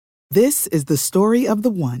This is the story of the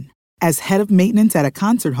one. As head of maintenance at a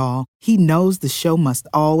concert hall, he knows the show must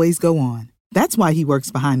always go on. That's why he works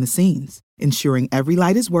behind the scenes, ensuring every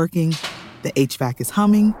light is working, the HVAC is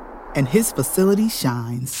humming, and his facility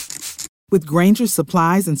shines. With Grainger's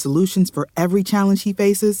supplies and solutions for every challenge he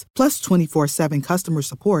faces, plus 24/7 customer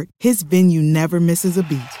support, his venue never misses a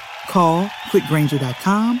beat. Call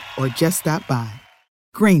quickgrainger.com or just stop by.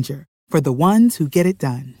 Grainger, for the ones who get it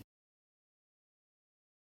done.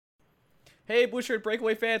 Hey, Blue Shirt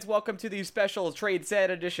Breakaway fans, welcome to the special Trade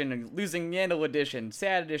Sad Edition and Losing Yandle Edition,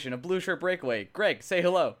 Sad Edition of Blue Shirt Breakaway. Greg, say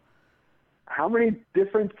hello. How many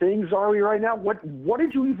different things are we right now? What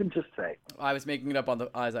did you even just say? I was making it up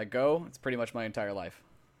as I go. It's pretty much my entire life.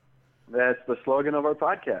 That's the slogan of our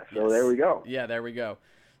podcast, so Yes. There we go. Yeah, there we go.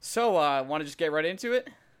 So, want to just get right into it?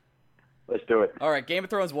 Let's do it. All right, Game of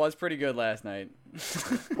Thrones was pretty good last night.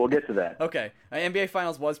 We'll get to that. Okay, NBA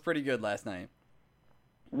Finals was pretty good last night.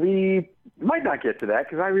 We might not get to that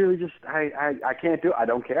because I really just I can't do it. I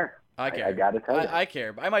don't care. I care. I gotta tell you. I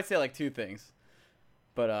care. I might say like two things.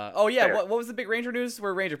 But oh yeah, Fair. what was the big Ranger news?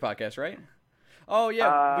 We're a Ranger podcast, right? Oh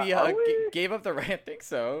yeah, we gave up the right. I think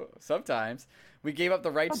so. Sometimes we gave up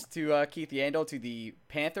the rights to Keith Yandle to the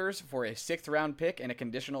Panthers for a 6th round pick and a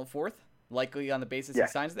conditional 4th, likely on the basis he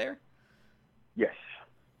signs there. Yes,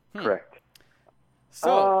 correct.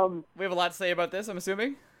 So we have a lot to say about this, I'm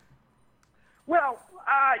assuming. Well,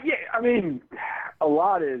 yeah. I mean, a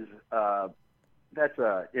lot is that's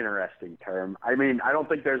a interesting term. I mean, I don't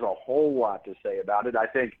think there's a whole lot to say about it. I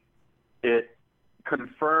think it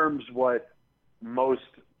confirms what most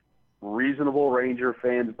reasonable Ranger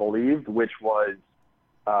fans believed, which was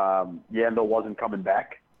Yandle wasn't coming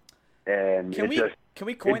back, and can we coin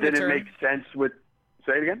the term? It didn't make sense with.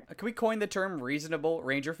 Say it again. Can we coin the term reasonable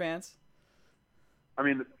Ranger fans? I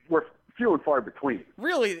mean, we're few and far between.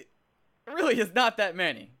 Really is not that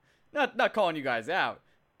many. Not calling you guys out,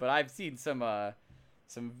 but I've seen some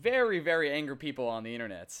very, very angry people on the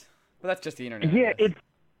internet. But that's just the internet. Yeah,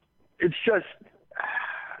 it's just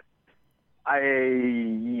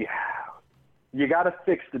you got to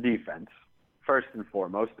fix the defense first and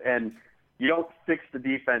foremost, and you don't fix the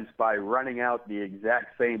defense by running out the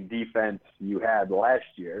exact same defense you had last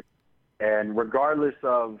year. And regardless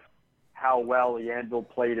of how well Yandle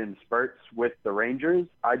played in spurts with the Rangers,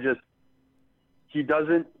 he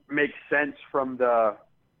doesn't make sense from the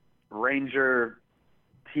Ranger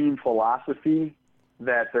team philosophy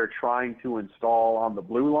that they're trying to install on the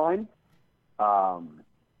blue line.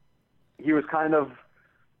 He was kind of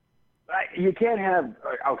 – you can't have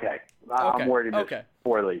 – okay, I'm wording this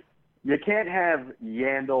poorly. You can't have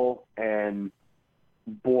Yandle and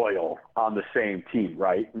Boyle on the same team,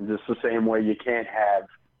 right? Just the same way you can't have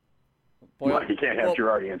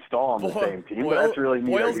Girardi and Stahl on the same team. But that's really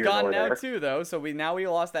neither Boyle's here gone nor now there. too, though. So we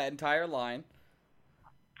lost that entire line.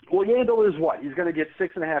 Well, Yandle is what? He's going to get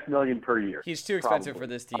 $6.5 million per year. He's too expensive for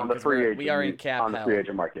this team on the free agent. We are in cap on hell. the free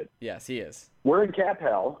agent market. Yes, he is. We're in cap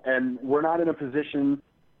hell, and we're not in a position.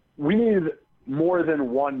 We need more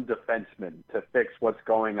than one defenseman to fix what's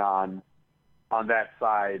going on that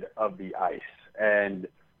side of the ice. And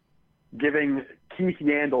giving Keith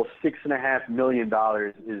Yandle $6.5 million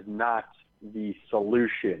is not the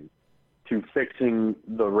solution to fixing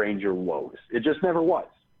the Ranger woes. It just never was.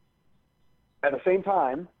 At the same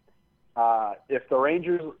time, if the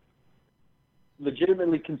Rangers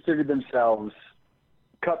legitimately considered themselves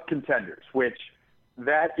cup contenders, which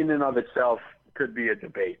that in and of itself could be a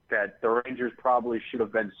debate, that the Rangers probably should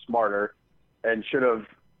have been smarter and should have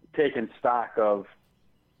taken stock of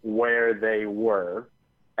where they were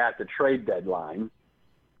at the trade deadline,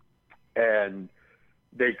 and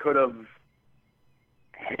they could have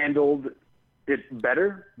handled it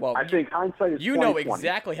better. Well, I think hindsight is 20/20. You know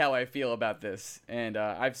exactly how I feel about this, and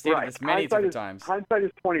I've stated this many different times. Hindsight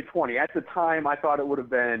is 20/20. At the time, I thought it would have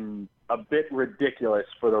been a bit ridiculous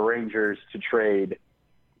for the Rangers to trade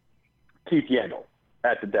Keith Yandle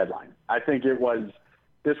at the deadline. I think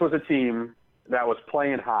this was a team that was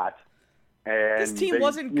playing hot, and this team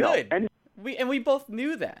wasn't good. We both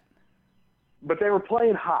knew that. But they were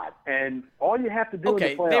playing hot, and all you have to do in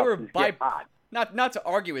the playoffs is get hot. Not to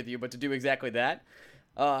argue with you, but to do exactly that.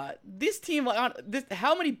 This team,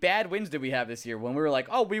 how many bad wins did we have this year when we were like,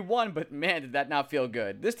 oh, we won, but man, did that not feel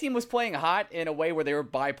good? This team was playing hot in a way where they were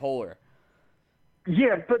bipolar.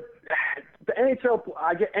 Yeah, but the NHL,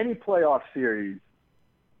 I get any playoff series,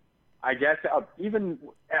 I guess, even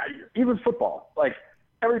football, like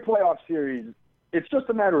every playoff series, it's just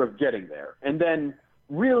a matter of getting there. And then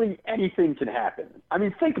really anything can happen. I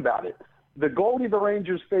mean, think about it. The goalie the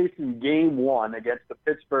Rangers faced in Game 1 against the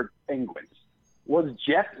Pittsburgh Penguins was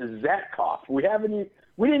Jeff Zatkoff. We haven't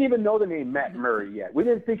we didn't even know the name Matt Murray yet. We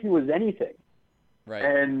didn't think he was anything. Right.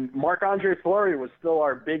 And Marc-Andre Fleury was still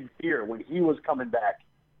our big fear when he was coming back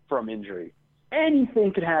from injury.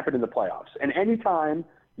 Anything could happen in the playoffs. And anytime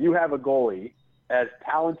you have a goalie as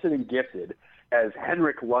talented and gifted as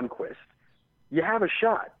Henrik Lundqvist, you have a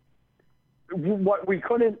shot. What we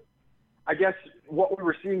couldn't, I guess, what we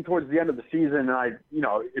were seeing towards the end of the season, and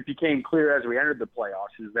it became clear as we entered the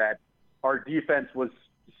playoffs, is that our defense was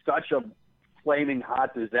such a flaming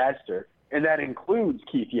hot disaster, and that includes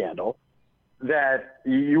Keith Yandle, that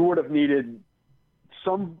you would have needed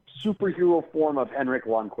some superhero form of Henrik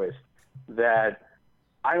Lundqvist that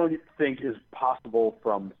I don't think is possible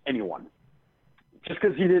from anyone. Just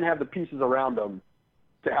because he didn't have the pieces around him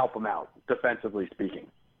to help him out, defensively speaking.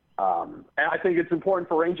 And I think it's important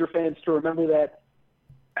for Ranger fans to remember that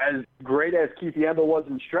as great as Keith Yandle was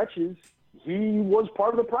in stretches, he was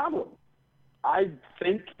part of the problem. I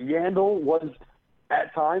think Yandle was,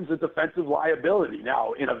 at times, a defensive liability.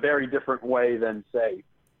 Now, in a very different way than, say,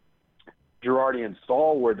 Girardi and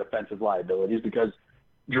Stahl were defensive liabilities, because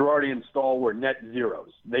Girardi and Stahl were net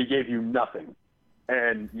zeros. They gave you nothing.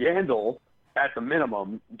 And Yandle, at the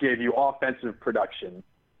minimum, gave you offensive production,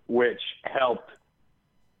 which helped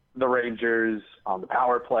the Rangers on the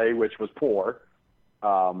power play, which was poor,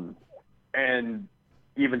 and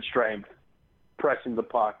even strength, pressing the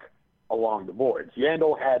puck along the boards.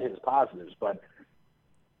 Yandle had his positives, but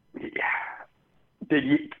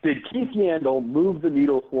did Keith Yandle move the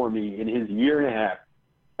needle for me in his year and a half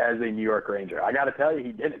as a New York Ranger? I got to tell you,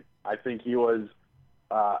 he didn't. I think he was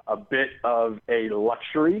a bit of a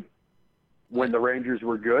luxury when the Rangers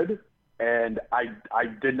were good, and I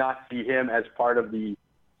did not see him as part of the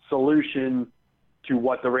solution to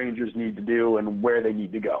what the Rangers need to do and where they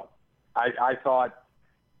need to go. I thought,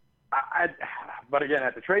 but again,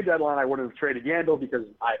 at the trade deadline, I wouldn't have traded Yandle because,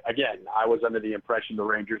 I was under the impression the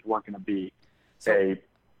Rangers weren't going to be a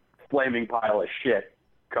flaming pile of shit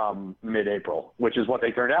come mid-April, which is what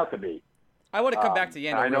they turned out to be. I want to come back to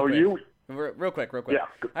Yandle. I know real quick. Yeah,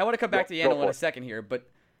 I want to come back to Yandle in a second here, but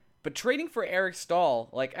trading for Eric Stahl,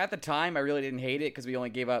 like at the time, I really didn't hate it because we only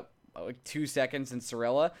gave up 2 seconds in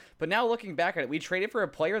Sorella. But now looking back at it, we traded for a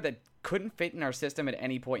player that couldn't fit in our system at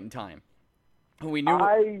any point in time. We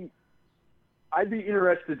knew. I'd be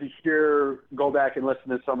interested to go back and listen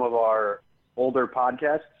to some of our older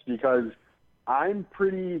podcasts, because I'm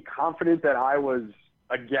pretty confident that I was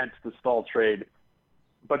against the Stahl trade.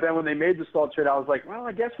 But then when they made the Stahl trade, I was like, well,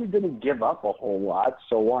 I guess we didn't give up a whole lot,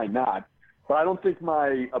 so why not? But I don't think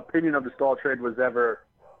my opinion of the Stahl trade was ever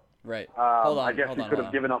right. Hold on. I guess we could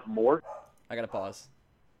have given up more. I got to pause.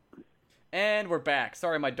 And we're back.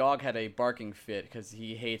 Sorry, my dog had a barking fit because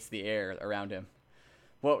he hates the air around him.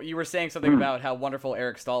 Well, you were saying something about how wonderful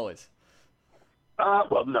Eric Stahl is.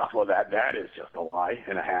 That is just a lie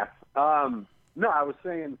and a half. No, I was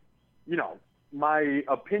saying, my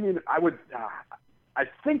opinion, I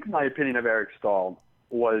think my opinion of Eric Stahl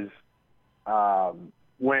was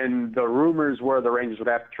when the rumors were the Rangers would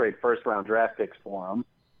have to trade first-round draft picks for him,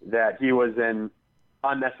 that he was an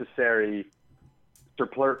unnecessary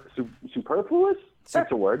superfluous?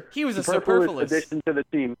 That's a word. He was a superfluous addition to the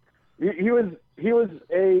team. He was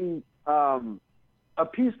a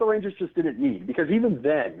piece the Rangers just didn't need, because even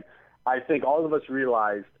then, I think all of us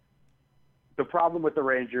realized the problem with the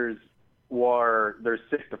Rangers were their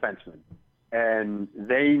 6 defensemen, and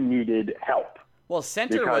they needed help. Well,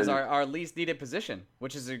 center was our least needed position,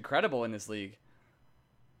 which is incredible in this league.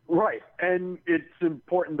 Right, and it's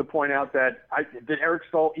important to point out that did Eric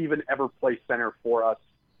Stahl even ever play center for us?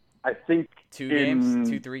 I think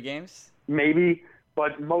 3 games? Maybe.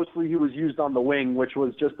 But mostly he was used on the wing, which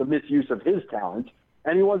was just a misuse of his talent.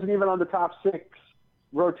 And he wasn't even on the top 6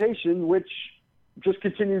 rotation, which just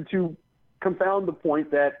continued to confound the point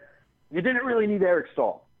that you didn't really need Eric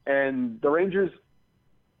Stahl. And the Rangers,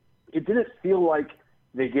 it didn't feel like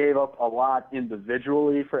they gave up a lot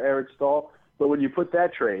individually for Eric Stahl. But when you put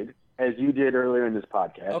that trade, as you did earlier in this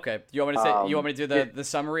podcast. Okay. You want me to do the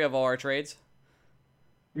summary of all our trades?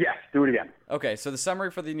 Yes, do it again. Okay, so the summary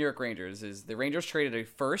for the New York Rangers is the Rangers traded a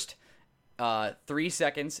first, 3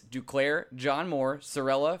 seconds, Duclair, John Moore,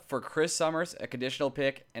 Sorella for Chris Summers, a conditional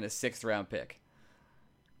pick, and a 6th-round pick.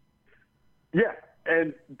 Yeah,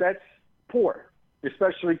 and that's poor,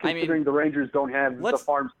 especially considering the Rangers don't have the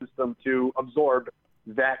farm system to absorb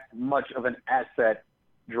that much of an asset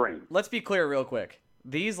drain. Let's be clear real quick.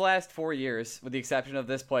 These last 4 years, with the exception of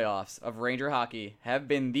this playoffs, of Ranger hockey have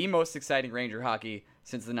been the most exciting Ranger hockey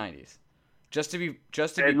since the 90s. Just to be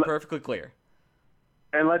perfectly clear.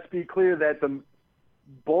 And let's be clear that the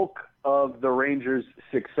bulk of the Rangers'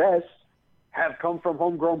 success have come from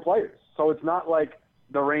homegrown players. So it's not like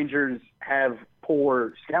the Rangers have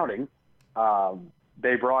poor scouting.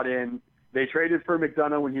 They traded for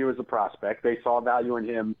McDonough when he was a prospect. They saw value in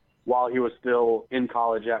him while he was still in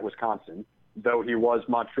college at Wisconsin, though he was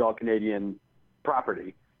Montreal Canadian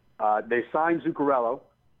property. They signed Zuccarello.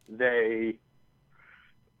 They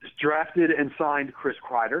drafted and signed Chris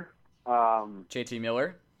Kreider. JT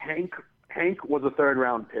Miller. Hank was a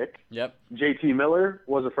third-round pick. Yep. JT Miller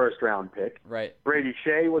was a first-round pick. Right. Brady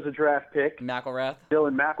Shea was a draft pick. McElrath.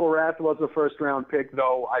 Dylan McElrath was a first-round pick,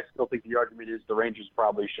 though I still think the argument is the Rangers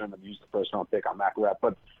probably shouldn't have used the first-round pick on McElrath.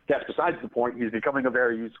 But that's besides the point. He's becoming a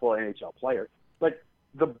very useful NHL player. Like,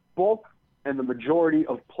 the bulk and the majority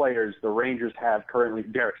of players the Rangers have currently,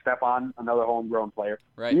 Derek Stepan, another homegrown player.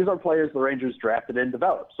 Right. These are players the Rangers drafted and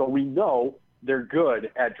developed. So we know they're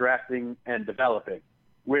good at drafting and developing,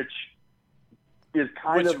 which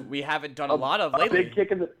we haven't done a lot of lately. A big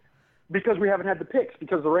kick in the because we haven't had the picks.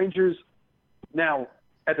 Because the Rangers now,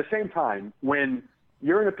 at the same time, when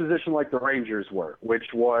you're in a position like the Rangers were,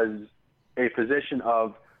 which was a position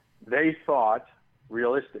of they thought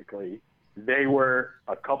realistically they were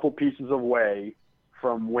a couple pieces away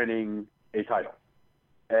from winning a title,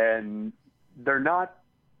 and they're not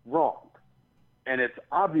wrong. And it's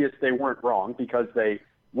obvious they weren't wrong because they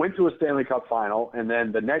went to a Stanley Cup final, and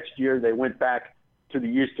then the next year they went back to the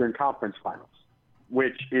Eastern Conference Finals,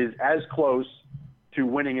 which is as close to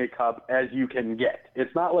winning a cup as you can get.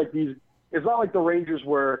 It's not like the Rangers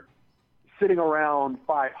were sitting around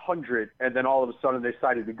 500 and then all of a sudden they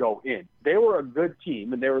decided to go in. They were a good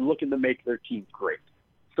team and they were looking to make their team great.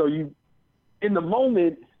 So in the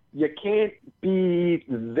moment, you can't be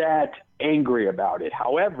that angry about it.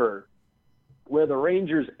 However, where the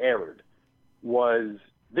Rangers erred was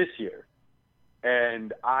this year.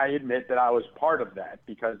 And I admit that I was part of that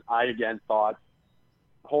because I, again, thought,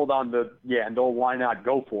 why not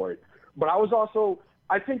go for it? But I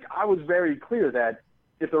think I was very clear that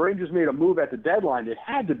if the Rangers made a move at the deadline, it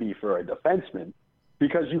had to be for a defenseman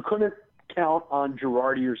because you couldn't count on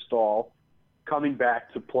Girardi or Stahl coming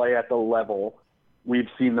back to play at the level we've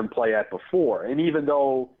seen them play at before. And even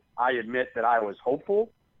though I admit that I was hopeful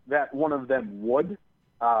that one of them would,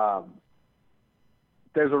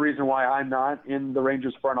 there's a reason why I'm not in the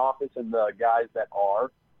Rangers front office, and the guys that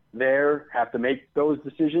are there have to make those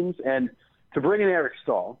decisions. And to bring in Eric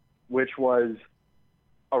Stahl, which was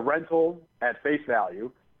a rental at face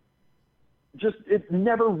value, it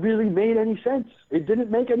never really made any sense. It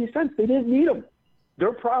didn't make any sense. They didn't need him.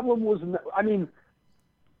 Their problem was,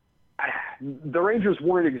 the Rangers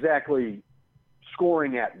weren't exactly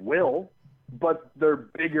scoring at will, but their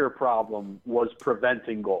bigger problem was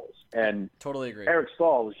preventing goals. And totally agree. Eric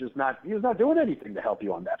Stahl was he was not doing anything to help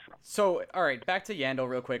you on that front. So, all right, back to Yandel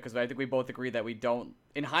real quick, because I think we both agree that we don't,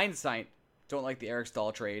 in hindsight, don't like the Eric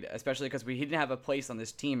Stahl trade, especially because he didn't have a place on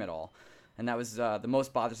this team at all. And that was the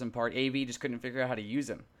most bothersome part. AV just couldn't figure out how to use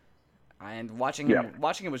him. And watching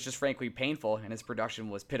him was just frankly painful, and his production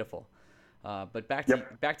was pitiful. But back to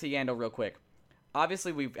Yandel real quick.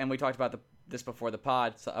 Obviously, we talked about this before the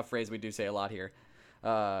pod, a phrase we do say a lot here.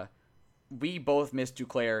 We both missed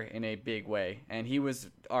Duclair in a big way, and he was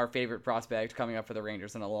our favorite prospect coming up for the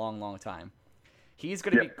Rangers in a long, long time. He's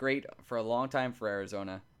going to be great for a long time for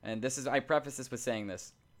Arizona, and I preface this with saying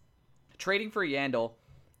this. Trading for Yandel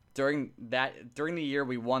during the year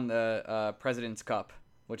we won the President's Cup,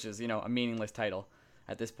 which is, a meaningless title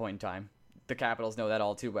at this point in time. The Capitals know that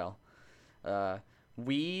all too well.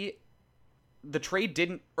 The trade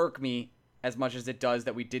didn't irk me as much as it does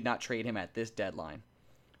that we did not trade him at this deadline.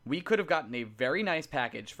 We could have gotten a very nice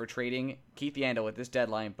package for trading Keith Yandel at this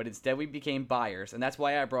deadline, but instead we became buyers, and that's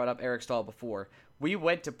why I brought up Eric Stahl before. We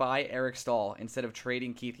went to buy Eric Stahl instead of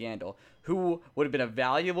trading Keith Yandel, who would have been a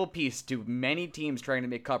valuable piece to many teams trying to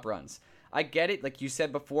make cup runs. I get it, like you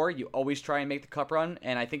said before, you always try and make the cup run,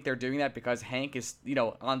 and I think they're doing that because Hank is,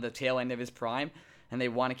 on the tail end of his prime, and they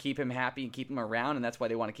want to keep him happy and keep him around, and that's why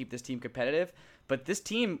they want to keep this team competitive. But this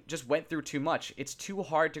team just went through too much. It's too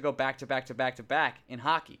hard to go back to back to back to back in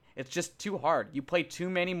hockey. It's just too hard. You play too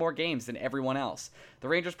many more games than everyone else. The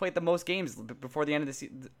Rangers played the most games before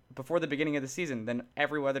the beginning of the season than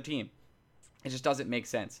every other team. It just doesn't make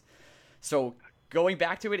sense. So going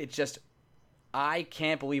back to it, I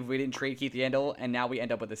can't believe we didn't trade Keith Yandel, and now we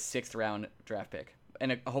end up with a 6th round draft pick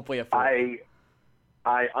and hopefully a 4th.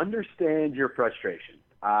 I understand your frustration.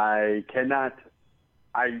 I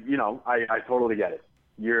totally get it.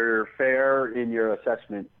 You're fair in your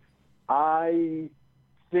assessment. I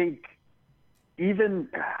think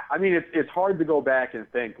it's hard to go back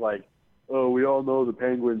and think like, oh, we all know the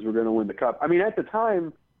Penguins were going to win the Cup. At the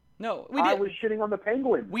time, I was shitting on the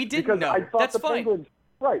Penguins. We didn't know. I thought That's the fine. Penguins,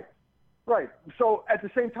 right. Right. So at the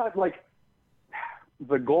same time, like,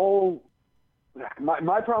 the goal,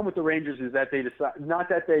 my problem with the Rangers is that they decide, not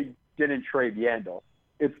that they didn't trade Yandel,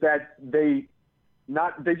 it's that they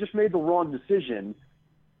just made the wrong decision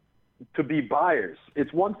to be buyers.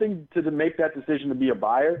 It's one thing to make that decision to be a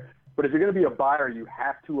buyer, but if you're going to be a buyer, you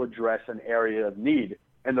have to address an area of need.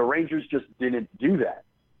 And the Rangers just didn't do that.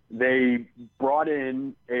 They brought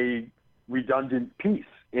in a redundant piece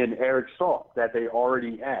in Eric Staal that they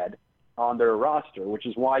already had on their roster, which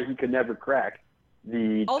is why he could never crack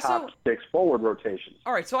the top 6 forward rotations.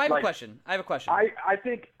 All right, so I have a question. I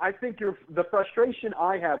think the frustration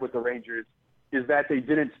I have with the Rangers is that they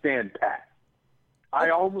didn't stand pat. I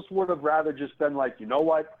almost would have rather just been like, you know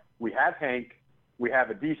what? We have Hank. We have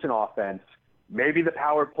a decent offense. Maybe the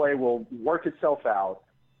power play will work itself out.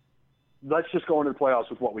 Let's just go into the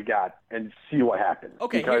playoffs with what we got and see what happens.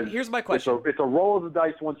 Okay, here's my question. It's a roll of the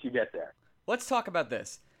dice once you get there. Let's talk about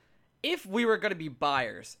this. If we were going to be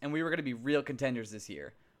buyers and we were going to be real contenders this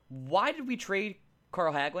year, why did we trade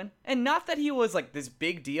Carl Hagelin? And not that he was like this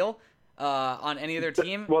big deal on any other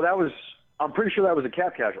team. Well, I'm pretty sure that was a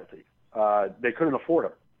cap casualty. They couldn't afford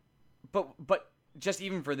him. But just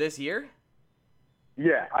even for this year?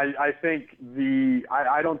 Yeah, I think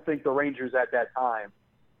I don't think the Rangers at that time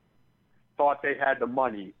thought they had the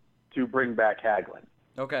money to bring back Hagelin.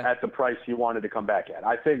 Okay. At the price he wanted to come back at.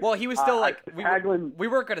 I think. Well, he was still Hagelin. We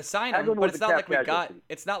weren't going to sign him, but it's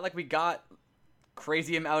not like we got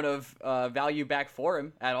crazy amount of value back for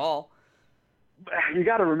him at all. You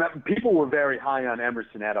got to remember, people were very high on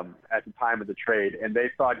Emerson Edom at the time of the trade, and they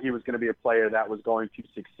thought he was going to be a player that was going to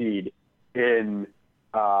succeed in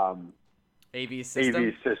AV's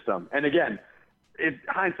system. And again,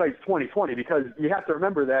 hindsight's 20/20 because you have to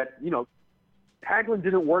remember that Hagelin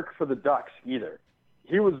didn't work for the Ducks either.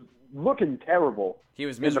 He was looking terrible. He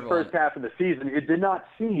was miserable in the first half of the season. It did not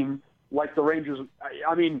seem like the Rangers.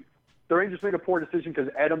 I mean, the Rangers made a poor decision because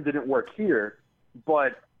Edom didn't work here,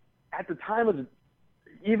 but at the time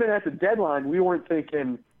even at the deadline, we weren't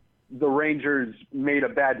thinking the Rangers made a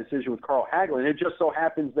bad decision with Carl Hagelin. It just so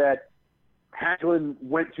happens that Hagelin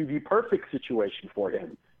went to the perfect situation for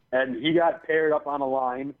him, and he got paired up on a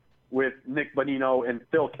line with Nick Bonino and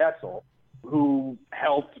Phil Kessel, who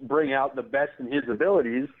helped bring out the best in his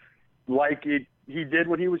abilities like he did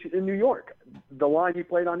when he was in New York. The line he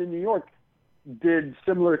played on in New York did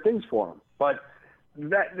similar things for him. But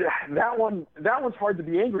that one's hard to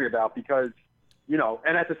be angry about because,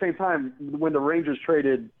 and at the same time, when the Rangers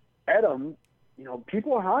traded Edom,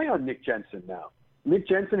 people are high on Nick Jensen now. Nick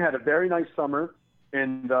Jensen had a very nice summer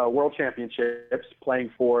in the World Championships playing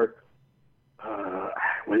for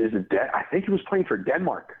I think he was playing for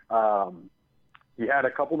Denmark. He had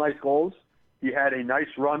a couple nice goals. He had a nice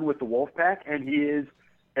run with the Wolfpack, and he is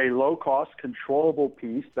a low-cost, controllable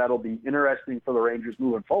piece that'll be interesting for the Rangers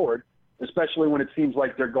moving forward, especially when it seems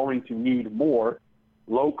like they're going to need more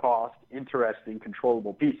low-cost, interesting,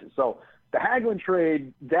 controllable pieces. So the Hagelin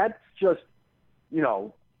trade, that's just,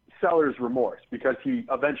 seller's remorse because he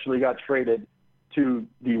eventually got traded to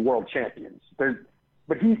the world champions. But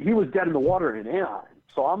he was dead in the water in Anaheim.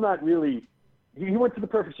 So I'm not really – he went to the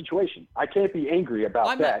perfect situation. I can't be angry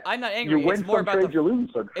about that. I'm not angry. You win some trades, you lose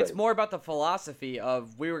some trades. It's more about the philosophy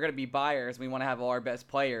of we were going to be buyers. We want to have all our best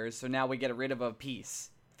players, so now we get rid of a piece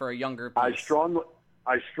for a younger piece.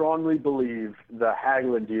 I strongly believe the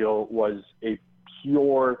Hagelin deal was a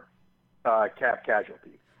pure cap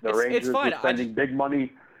casualty. The Rangers were spending big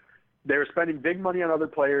money. They were spending big money on other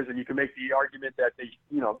players, and you can make the argument that they,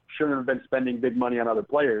 shouldn't have been spending big money on other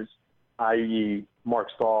players, i.e. Mark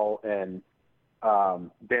Staal and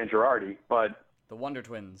Dan Girardi. But the Wonder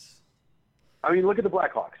Twins. I mean, look at the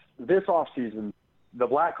Blackhawks. This offseason, the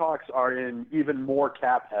Blackhawks are in even more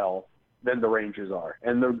cap hell than the Rangers are.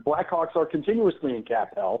 And the Blackhawks are continuously in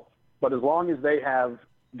cap hell, but as long as they have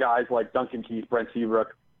guys like Duncan Keith, Brent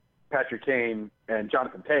Seabrook, Patrick Kane, and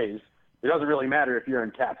Jonathan Toews, it doesn't really matter if you're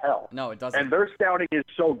in cap hell. No, it doesn't. And their scouting is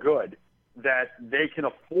so good that they can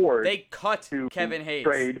afford They cut Kevin Hayes.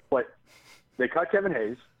 They cut Kevin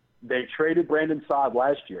Hayes. They traded Brandon Saad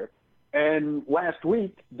last year. And last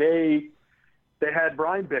week, they had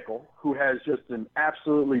Brian Bickle, who has just an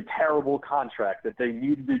absolutely terrible contract that they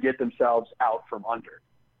needed to get themselves out from under.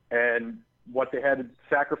 And what they had to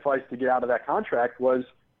sacrifice to get out of that contract was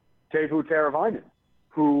Teuvo Teravainen,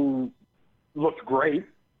 who looked great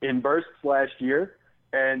in bursts last year,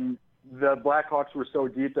 and the Blackhawks were so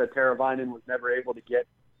deep that Teravainen was never able to get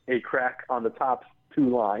a crack on the top two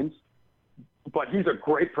lines. But he's a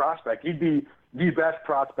great prospect. He'd be the best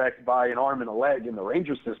prospect by an arm and a leg in the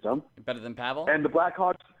Rangers system. Better than Pavel? And the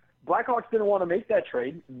Blackhawks Blackhawks didn't want to make that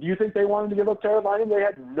trade. Do you think they wanted to give up Teravainen? They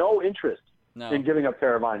had no interest in giving up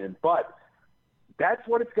Teravainen. But that's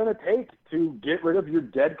what it's going to take to get rid of your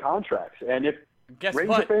dead contracts. And if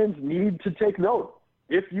Ranger fans need to take note,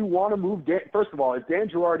 if you want to move first of all, if Dan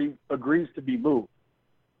Girardi agrees to be moved,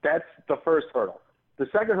 that's the first hurdle. The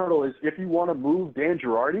second hurdle is if you want to move Dan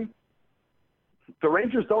Girardi, the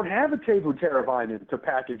Rangers don't have a Teuvo Teravainen to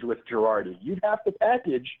package with Girardi. You'd have to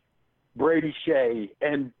package Brady Shea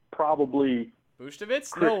and probably Vucevic?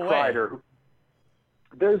 Chris No way.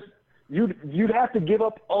 Kreider. You'd have to give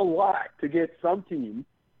up a lot to get some team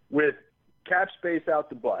with cap space out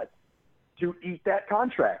the butt to eat that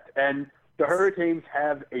contract. And the Hurricanes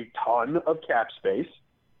have a ton of cap space,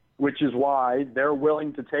 which is why they're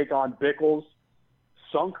willing to take on Bickell's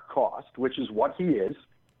sunk cost, which is what he is,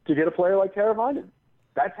 to get a player like Teravainen.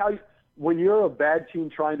 That's how when you're a bad team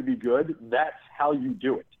trying to be good, that's how you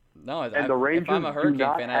do it. No, and the Rangers if I'm a Hurricane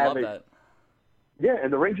fan, I love that. Yeah,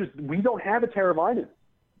 and the Rangers, we don't have a Teravainen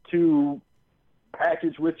to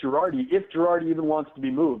package with Girardi. If Girardi even wants to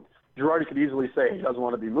be moved, Girardi could easily say he doesn't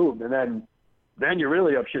want to be moved, and then you're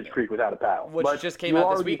really up Schitt's Creek without a paddle. Which just came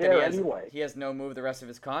out this week that he has no move the rest of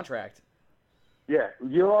his contract. Yeah,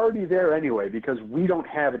 you're already there anyway because we don't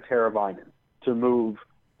have a Teravainen to move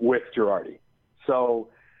with Girardi. So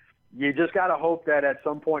you just got to hope that at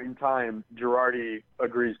some point in time Girardi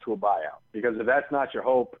agrees to a buyout. Because if that's not your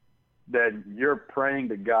hope, then you're praying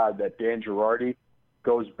to God that Dan Girardi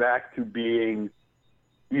goes back to being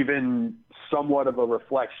even somewhat of a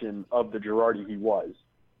reflection of the Girardi he was,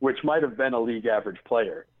 which might have been a league average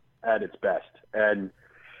player at its best. And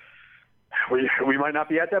we might not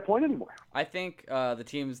be at that point anymore. I think the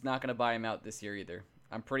team's not going to buy him out this year either.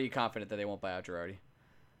 I'm pretty confident that they won't buy out Girardi.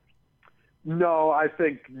 No, I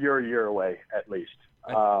think you're a year away at least.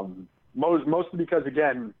 Mostly because,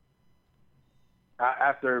 again,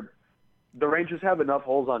 after the Rangers have enough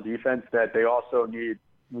holes on defense that they also need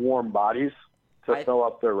warm bodies to fill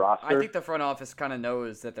up their roster. I think the front office kind of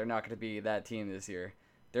knows that they're not going to be that team this year.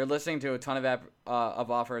 They're listening to a ton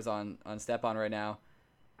of offers on Stepan right now.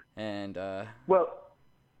 And well,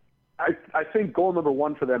 I think goal number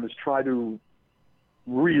one for them is try to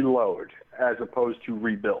reload as opposed to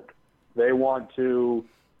rebuild. They want to.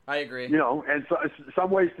 I agree. And so,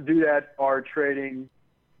 some ways to do that are trading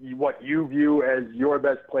what you view as your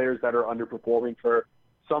best players that are underperforming for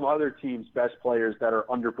some other team's best players that are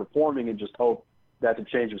underperforming, and just hope that the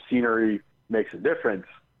change of scenery makes a difference.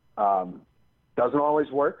 Doesn't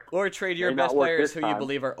always work. Or trade your best players who you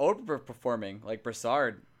believe are overperforming, like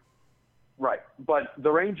Brassard. Right, but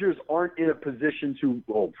the Rangers aren't in a position to.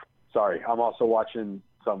 Oh, sorry, I'm also watching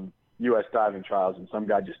some U.S. diving trials, and some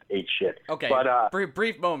guy just ate shit. Okay, but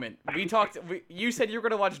brief moment. You said you were going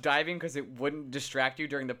to watch diving because it wouldn't distract you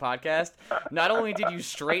during the podcast. Not only did you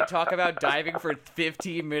straight talk about diving for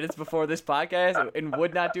 15 minutes before this podcast and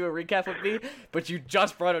would not do a recap with me, but you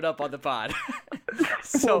just brought it up on the pod.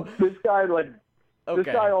 So this guy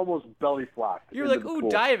almost belly flopped. You were like, "Ooh,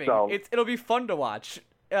 diving! So. It'll be fun to watch."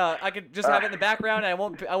 I could just have it in the background, and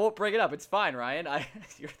I won't bring it up. It's fine, Ryan.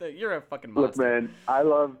 You're a fucking monster. Look, man, I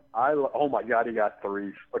love. Oh my God, he got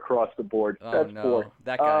 3 across the board. Oh, That's no. 4.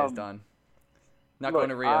 That guy is done. Not going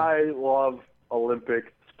to Rio. I love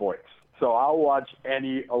Olympic sports, so I'll watch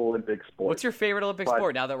any Olympic sport. What's your favorite Olympic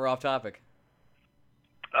sport? Now that we're off topic.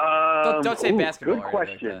 Don't say basketball. Good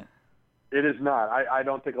question. Like it is not. I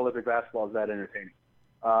don't think Olympic basketball is that entertaining.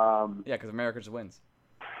 Yeah, because America just wins.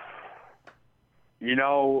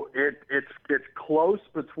 It's close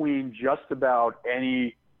between just about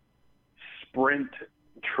any sprint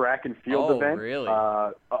track and field event. Oh, really?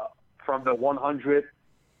 From the 100.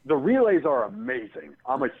 The relays are amazing.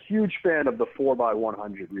 I'm a huge fan of the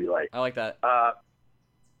 4x100 relay. I like that.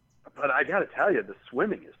 But I got to tell you, the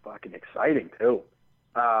swimming is fucking exciting, too.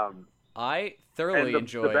 I thoroughly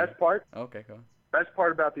enjoy. The best part? Okay, go on. Best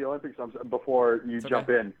part about the Olympics, before you jump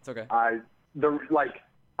in. It's okay.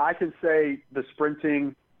 I can say the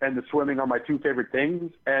sprinting and the swimming are my 2 favorite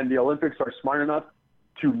things, and the Olympics are smart enough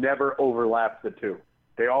to never overlap the 2.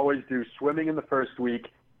 They always do swimming in the first week,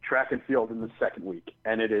 track and field in the second week,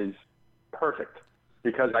 and it is perfect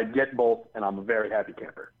because I get both, and I'm a very happy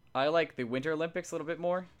camper. I like the Winter Olympics a little bit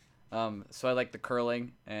more, so I like the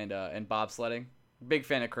curling and bobsledding. Big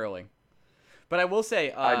fan of curling. But I will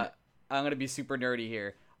say, I'm going to be super nerdy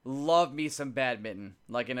here. Love me some badminton,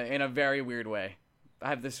 like in a very weird way. I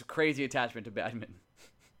have this crazy attachment to badminton.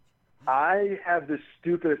 I have this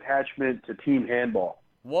stupid attachment to team handball.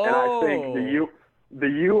 Whoa! And I think the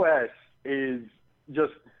U.S. is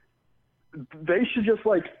just – they should just,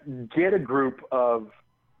 get a group of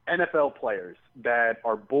NFL players that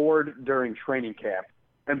are bored during training camp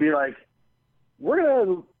and be like, we're going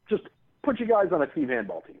to just put you guys on a team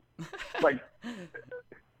handball team.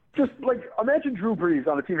 Imagine Drew Brees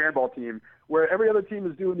on a team handball team where every other team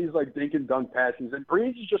is doing these like dink and dunk passes, and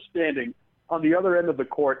Brees is just standing on the other end of the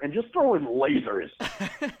court and just throwing lasers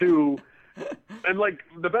to. And like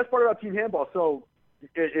the best part about team handball, so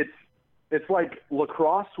it's like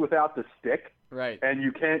lacrosse without the stick, right? And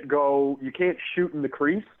you can't shoot in the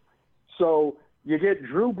crease, so you get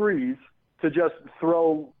Drew Brees to just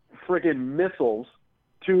throw friggin' missiles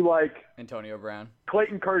to like Antonio Brown,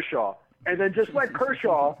 Clayton Kershaw. And then just let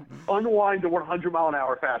Kershaw unwind a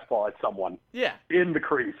 100-mile-an-hour fastball at someone in the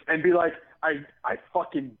crease and be like, I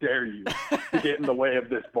fucking dare you to get in the way of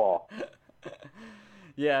this ball.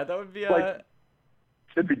 Yeah, that would be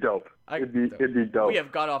it'd be dope. It'd be dope. We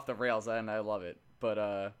have got off the rails, and I love it. But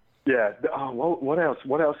yeah. What else?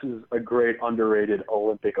 What else is a great underrated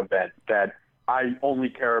Olympic event that I only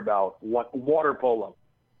care about? Water polo.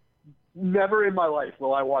 Never in my life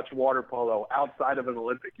will I watch water polo outside of an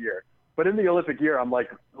Olympic year. But in the Olympic year, I'm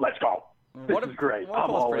like, let's go. This is great.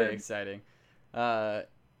 I'm all pretty in. Exciting. I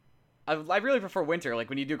really prefer winter. Like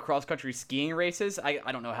when you do cross-country skiing races, I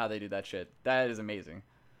don't know how they do that shit. That is amazing.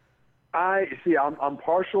 I'm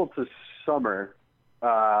partial to summer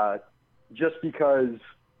just because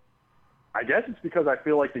I guess it's because I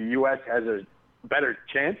feel like the U.S. has a better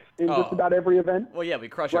chance in just about every event. Well, yeah, we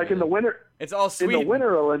crush like everything. In the winter. It's all sweet. In the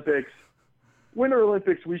Winter Olympics,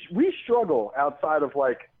 we struggle outside of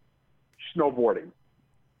like snowboarding.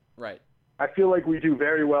 Right. I feel like we do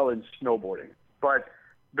very well in snowboarding, but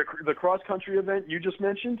the cross country event you just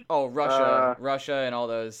mentioned. Oh, Russia, and all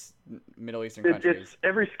those Middle Eastern countries. It's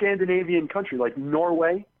every Scandinavian country, like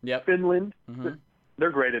Norway, Finland. Mm-hmm.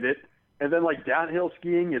 They're great at it. And then like downhill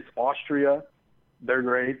skiing, it's Austria. They're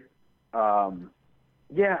great. I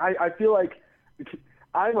feel like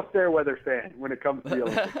I'm a fair weather fan when it comes to the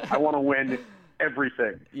Olympics. I want to win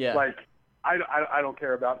everything. Yeah. Like I don't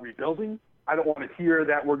care about rebuilding. I don't want to hear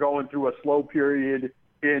that we're going through a slow period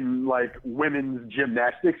in like women's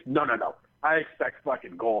gymnastics. No. I expect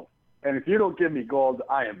fucking gold. And if you don't give me gold,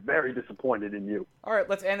 I am very disappointed in you. All right,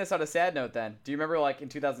 let's end this on a sad note then. Do you remember like in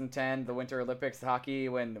 2010, the Winter Olympics, the hockey,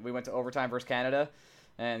 when we went to overtime versus Canada?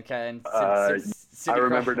 I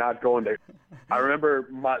remember not going there. I remember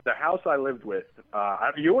the house I lived with.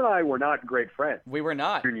 You and I were not great friends. We were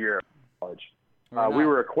not. Junior year of college. We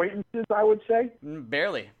were acquaintances, I would say.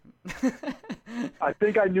 Barely. I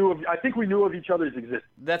think we knew of each other's existence.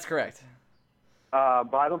 That's correct.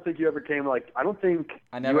 But I don't think you ever came. You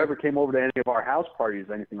ever came over to any of our house parties,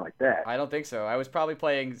 anything like that. I don't think so. I was probably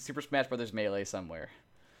playing Super Smash Brothers Melee somewhere.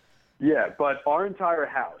 Yeah, but our entire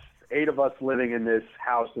house, 8 of us living in this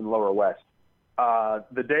house in Lower West.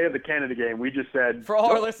 The day of the Canada game, we just said... For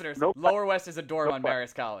all our listeners, Lower West is a dorm on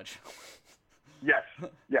Marist College. Yes.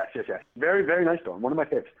 Very, very nice dorm. One of my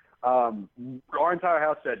favorites. Our entire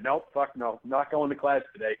house said, nope, fuck no, not going to class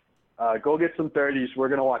today. Go get some 30s. We're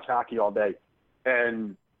going to watch hockey all day.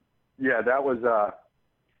 And, yeah, that was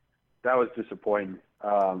disappointing.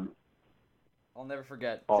 I'll never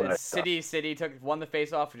forget. City won the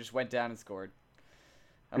face-off and just went down and scored.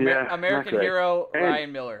 American hero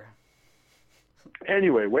Ryan Miller.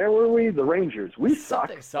 Anyway, where were we? The Rangers. We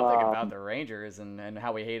suck. Something about the Rangers and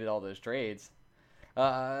how we hated all those trades.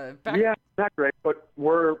 Not great, but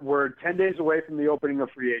we're 10 days away from the opening of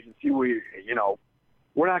free agency. We're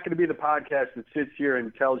not going to be the podcast that sits here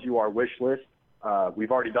and tells you our wish list.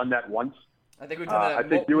 We've already done that once. I think we've done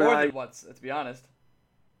that more than once, let's be honest.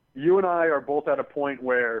 You and I are both at a point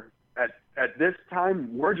where at this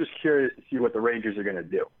time, we're just curious to see what the Rangers are going to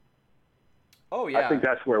do. Oh, yeah. I think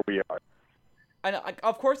that's where we are. And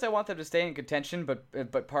of course, I want them to stay in contention,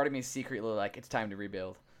 but part of me is secretly like, it's time to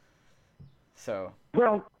rebuild. So.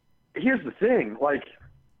 Well, here's the thing. Like,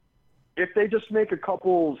 if they just make a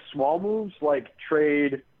couple small moves, like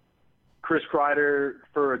trade Chris Kreider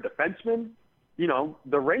for a defenseman,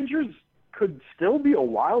 the Rangers could still be a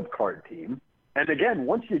wild card team. And again,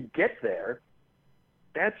 once you get there,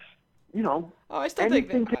 that's, I still think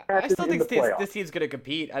this team's going to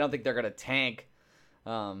compete. I don't think they're going to tank.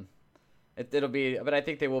 It'll be, but I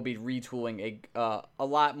think they will be retooling a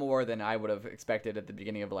lot more than I would have expected at the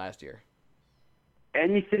beginning of last year.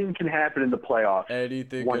 Anything can happen in the playoffs.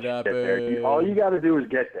 Anything can happen. There. All you got to do is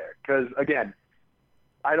get there. Because again,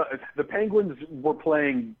 the Penguins were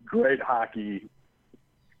playing great hockey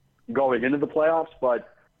going into the playoffs,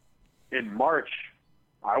 but in March,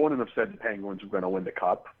 I wouldn't have said the Penguins were going to win the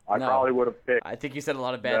Cup. I probably would have picked. I think you said a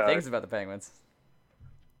lot of bad things about the Penguins.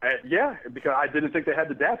 Yeah, because I didn't think they had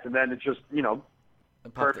the depth, and then it's just,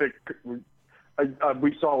 perfect.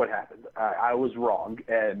 we saw what happened. I was wrong,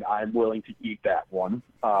 and I'm willing to eat that one.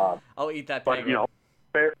 I'll eat that Penguin.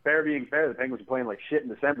 But, fair being fair, the Penguins are playing like shit in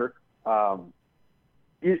December.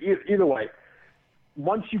 Either way,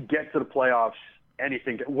 once you get to the playoffs,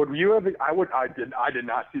 anything. Would you have? I did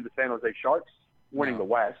not see the San Jose Sharks winning the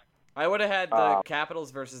West. I would have had the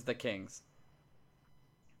Capitals versus the Kings.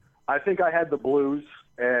 I think I had the Blues,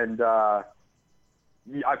 and I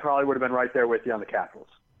probably would have been right there with you on the Capitals.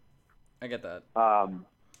 I get that.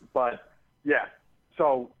 But, yeah,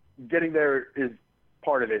 so getting there is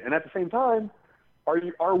part of it. And at the same time,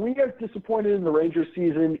 are we as disappointed in the Rangers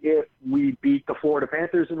season if we beat the Florida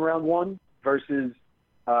Panthers in round one versus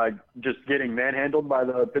just getting manhandled by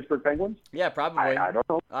the Pittsburgh Penguins? Yeah, probably. I don't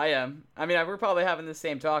know. I am. I mean, we're probably having the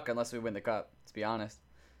same talk unless we win the Cup, to be honest.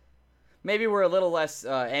 Maybe we're a little less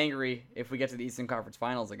angry if we get to the Eastern Conference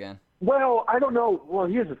Finals again. Well, I don't know. Well,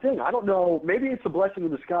 here's the thing. I don't know. Maybe it's a blessing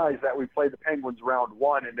in disguise that we played the Penguins round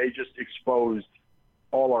one and they just exposed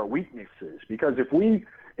all our weaknesses. Because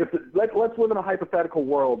let's live in a hypothetical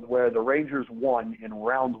world where the Rangers won in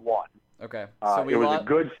round one. Okay. So it was a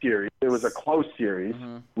good series. It was a close series.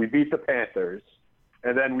 Mm-hmm. We beat the Panthers.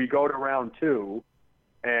 And then we go to round two,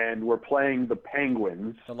 and we're playing the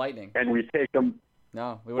Penguins. The Lightning. And we take them.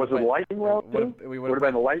 No. Was it the Lightning round two? Would have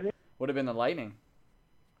been the Lightning? Would have been the Lightning.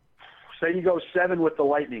 Say you go 7 with the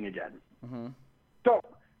Lightning again. Mm-hmm. So,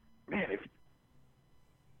 man, if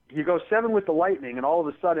you go 7 with the Lightning, and all of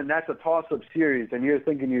a sudden that's a toss-up series, and you're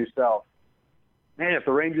thinking to yourself, man, if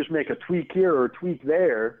the Rangers make a tweak here or a tweak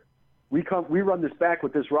there, we run this back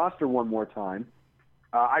with this roster one more time.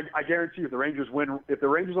 I guarantee you, if the Rangers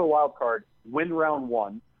are a wild card, win round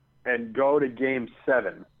one, and go to Game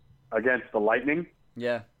 7 against the Lightning,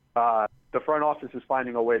 yeah, the front office is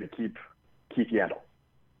finding a way to keep Keith Yandle.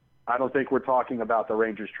 I don't think we're talking about the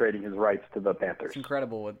Rangers trading his rights to the Panthers. It's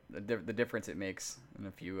incredible what the difference it makes in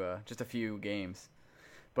just a few games.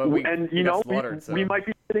 But we might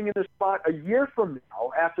be sitting in this spot a year from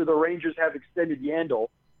now after the Rangers have extended Yandle,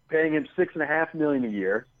 paying him $6.5 million a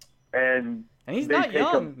year, and he's not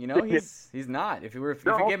young. He's not. If we gave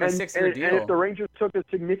him a 6-year deal, and if the Rangers took a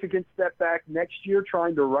significant step back next year,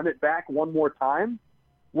 trying to run it back one more time,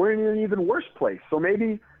 we're in an even worse place. So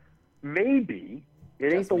maybe.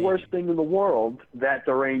 It ain't the worst thing in the world that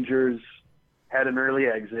the Rangers had an early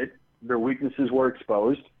exit, their weaknesses were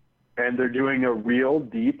exposed, and they're doing a real,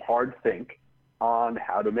 deep, hard think on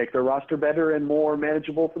how to make their roster better and more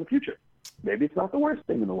manageable for the future. Maybe it's not the worst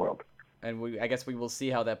thing in the world. And I guess we will see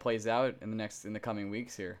how that plays out in the coming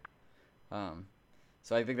weeks here.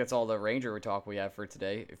 So I think that's all the Ranger talk we have for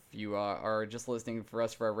today. If you are just listening for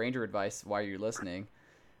us for our Ranger advice, why are you listening?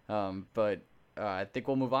 But I think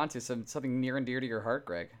we'll move on to something near and dear to your heart,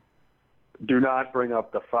 Greg. Do not bring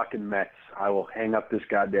up the fucking Mets. I will hang up this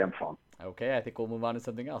goddamn phone. Okay, I think we'll move on to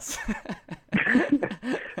something else.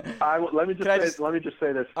 Let me just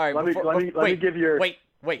say this. All right, let me give your...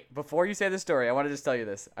 Wait. Before you say the story, I want to just tell you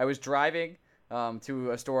this. I was driving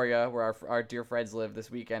to Astoria, where our dear friends live, this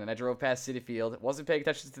weekend, and I drove past Citi Field. Wasn't paying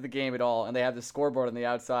attention to the game at all, and they had the scoreboard on the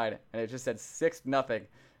outside, and it just said 6-0.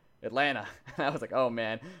 Atlanta. I was like, oh,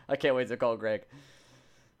 man, I can't wait to call Greg.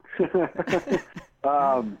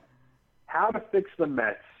 How to fix the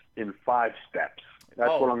Mets in 5 steps.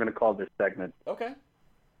 That's what I'm going to call this segment. Okay.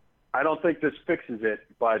 I don't think this fixes it,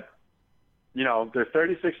 but, they're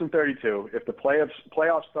 36 and 32. If the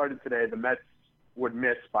playoffs started today, the Mets would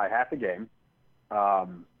miss by half a game.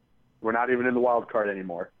 We're not even in the wild card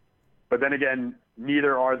anymore. But then again,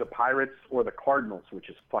 neither are the Pirates or the Cardinals, which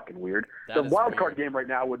is fucking weird. The wild card game right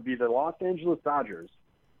now would be the Los Angeles Dodgers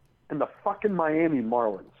and the fucking Miami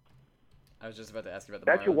Marlins. I was just about to ask you about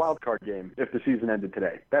the Marlins. That's your wild card game if the season ended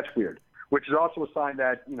today. That's weird. Which is also a sign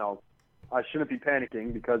that, I shouldn't be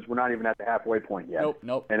panicking because we're not even at the halfway point yet.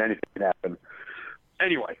 Nope. And anything can happen.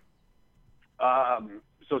 Anyway,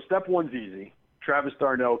 so step 1's easy. Travis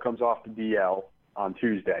d'Arnaud comes off the DL on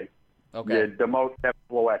Tuesday. Okay. You demote Kevin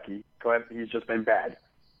Plawecki. He's just been bad.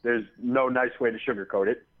 There's no nice way to sugarcoat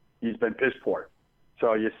it. He's been piss poor.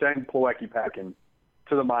 So you send Plawecki packing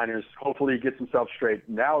to the minors. Hopefully he gets himself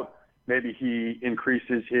straightened out. Maybe he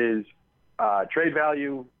increases his trade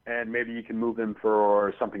value, and maybe you can move him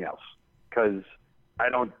for something else. Because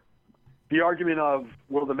the argument of,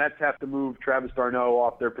 will the Mets have to move Travis d'Arnaud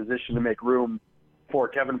off their position to make room for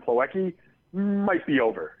Kevin Plawecki might be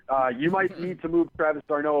over. You might need to move Travis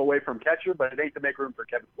d'Arnaud away from catcher, but it ain't to make room for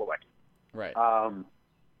Kevin Plawecki. Right.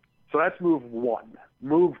 So that's move 1.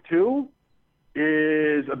 Move 2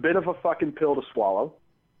 is a bit of a fucking pill to swallow.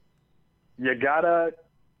 You gotta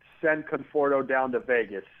send Conforto down to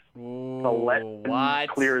Vegas to let him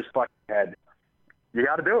clear his fucking head. You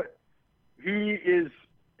gotta do it.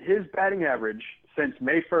 his batting average since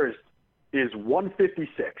May 1st is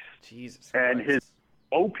 156. Jesus Christ. And his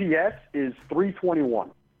OPS is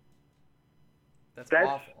 321. That's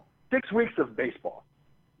awful. 6 weeks of baseball.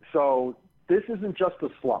 So this isn't just a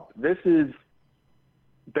slump.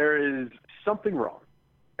 There is something wrong.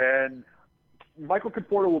 And Michael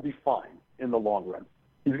Conforto will be fine in the long run.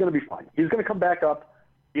 He's going to be fine. He's going to come back up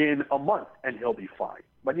in a month, and he'll be fine.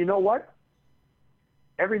 But you know what?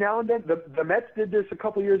 Every now and then, the Mets did this a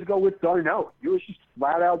couple years ago with d'Arnaud. He was just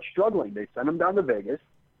flat out struggling. They sent him down to Vegas.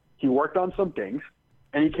 He worked on some things,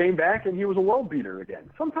 and he came back, and he was a world beater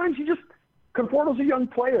again. Sometimes Conforto's a young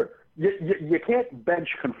player. You can't bench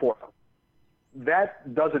Conforto.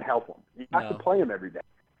 That doesn't help him. You have to play him every day.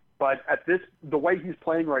 But the way he's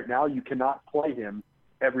playing right now, you cannot play him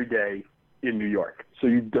every day in New York. So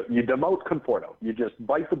you demote Conforto. You just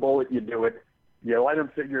bite the bullet. You do it. You let him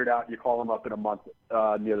figure it out. You call him up in a month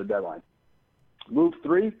near the deadline. Move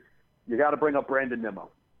 3, you got to bring up Brandon Nimmo.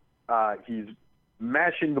 He's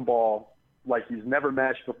mashing the ball like he's never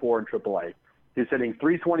mashed before in AAA. He's hitting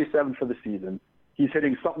 327 for the season. He's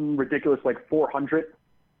hitting something ridiculous like 400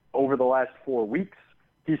 over the last 4 weeks.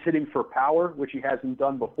 He's hitting for power, which he hasn't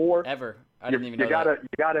done before. Ever. I didn't even know that.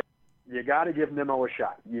 You gotta give Nimmo a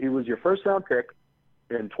shot. He was your first-round pick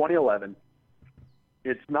in 2011.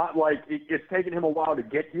 It's not like it's taken him a while to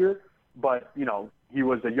get here, but, he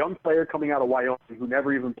was a young player coming out of Wyoming who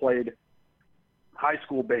never even played high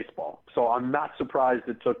school baseball. So I'm not surprised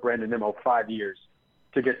it took Brandon Nimmo 5 years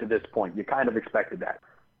to get to this point. You kind of expected that.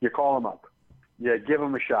 You call him up. You give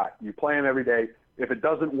him a shot. You play him every day. If it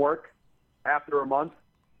doesn't work after a month,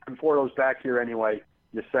 Conforto's back here anyway.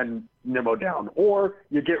 You send Nimmo down. Or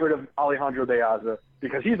you get rid of Alejandro De Aza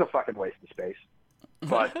because he's a fucking waste of space.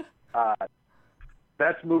 But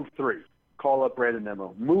that's move 3. Call up Brandon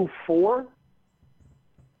Nimmo. Move 4.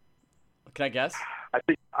 Can I guess?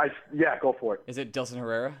 Yeah, go for it. Is it Dilson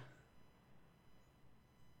Herrera?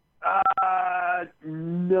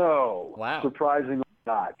 No. Wow. Surprisingly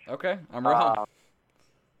not. Okay, I'm wrong.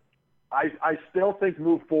 I still think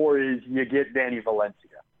move 4 is you get Danny Valencia.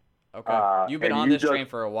 Okay. You've been on this train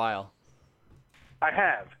for a while. I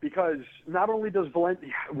have, because not only does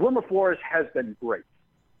Wilmer Flores has been great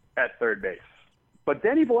at third base, but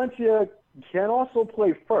Danny Valencia can also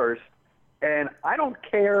play first, and I don't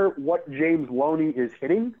care what James Loney is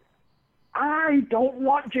hitting. I don't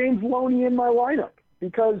want James Loney in my lineup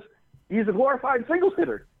because he's a glorified singles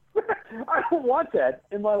hitter. I don't want that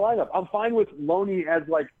in my lineup. I'm fine with Loney as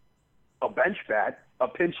like a bench bat, a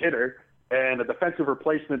pinch hitter, and a defensive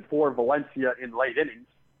replacement for Valencia in late innings,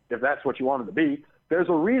 if that's what you want him to be. There's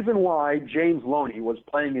a reason why James Loney was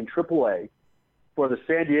playing in AAA for the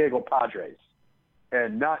San Diego Padres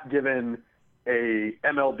and not given a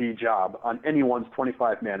MLB job on anyone's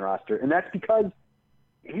 25-man roster, and that's because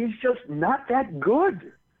he's just not that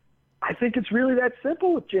good. I think it's really that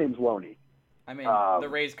simple with James Loney. I mean, the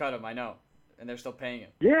Rays cut him, I know, and they're still paying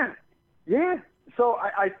him. Yeah. So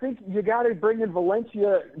I think you got to bring in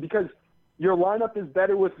Valencia because your lineup is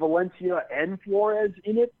better with Valencia and Flores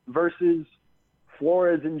in it versus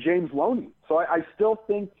Flores and James Loney. So I still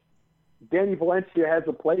think Danny Valencia has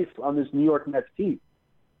a place on this New York Mets team.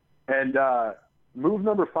 And move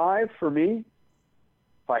number 5 for me,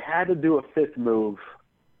 if I had to do a 5th move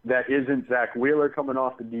that isn't Zach Wheeler coming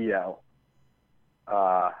off the DL,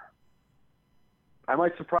 I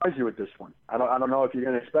might surprise you with this one. I don't know if you're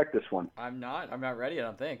going to expect this one. I'm not ready, I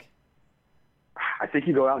don't think. I think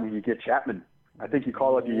you go out and you get Chapman. I think you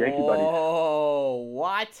call up your Yankee buddies. Oh,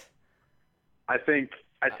 what? I think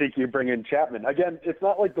you bring in Chapman. Again, it's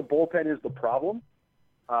not like the bullpen is the problem.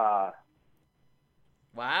 Wow.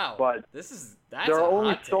 But that's there are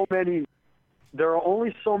only so many. There are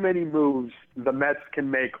only so many moves the Mets can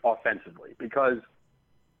make offensively because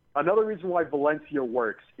another reason why Valencia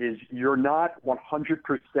works is you're not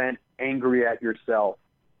 100% angry at yourself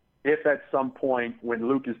if at some point when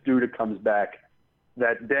Lucas Duda comes back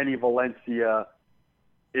that Danny Valencia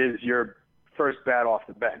is your first bat off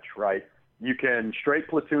the bench, right? You can straight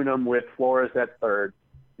platoon him with Flores at third.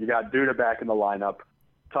 You got Duda back in the lineup.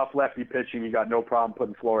 Tough lefty pitching. You got no problem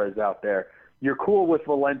putting Flores out there. You're cool with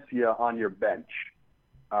Valencia on your bench.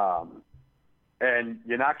 And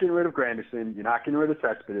you're not getting rid of Granderson. You're not getting rid of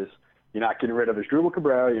Cespedes. You're not getting rid of Asdrubal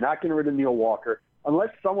Cabrera. You're not getting rid of Neil Walker. Unless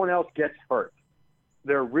someone else gets hurt,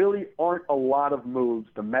 there really aren't a lot of moves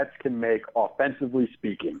the Mets can make, offensively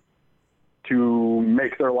speaking, to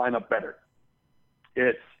make their lineup better.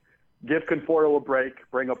 It's give Conforto a break,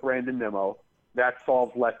 bring up Brandon Nimmo. That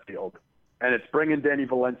solves left field. And it's bring in Danny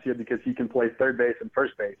Valencia because he can play third base and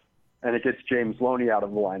first base, and it gets James Loney out of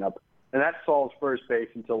the lineup. and that solves first base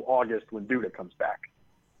until August when Duda comes back.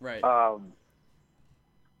 Right.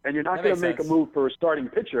 And you're not going to make a move for a starting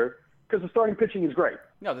pitcher because the starting pitching is great.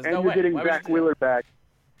 No, there's and no you're way. getting Zach Wheeler back.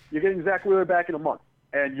 You're getting Zach Wheeler back in a month,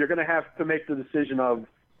 and you're going to have to make the decision of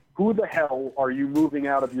who the hell are you moving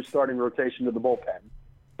out of your starting rotation to the bullpen,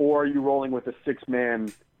 or are you rolling with a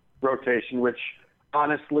 6-man rotation, which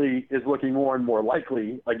honestly is looking more and more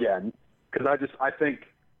likely again, because I think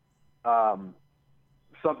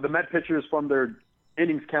the Met pitchers from their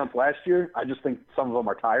innings counts last year, I just think some of them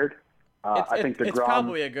are tired. I think it's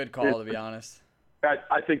probably a good call, to be honest.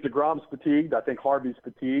 I think DeGrom's fatigued. I think Harvey's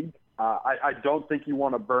fatigued. I don't think you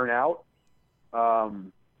want to burn out.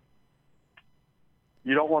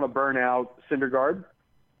 You don't want to burn out Syndergaard.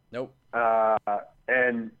 Nope.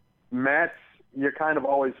 And Matz, you're kind of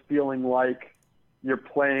always feeling like you're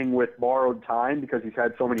playing with borrowed time because he's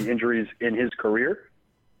had so many injuries in his career.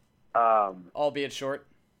 Albeit short.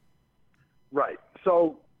 Right.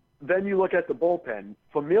 So then you look at the bullpen.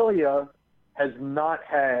 Familia has not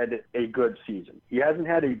had a good season. He hasn't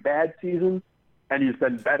had a bad season, and he's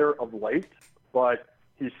been better of late, but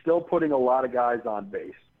he's still putting a lot of guys on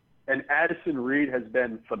base. And Addison Reed has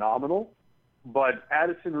been phenomenal, but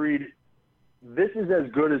Addison Reed, this is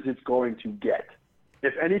as good as it's going to get.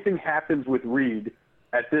 If anything happens with Reed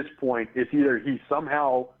at this point, it's either he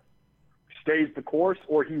somehow stays the course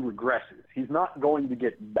or he regresses. He's not going to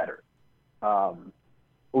get better.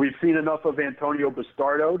 We've seen enough of Antonio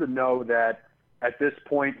Bastardo to know that at this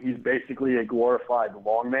point he's basically a glorified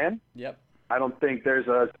long man. Yep. I don't think there's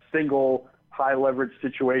a single high-leverage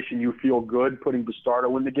situation you feel good putting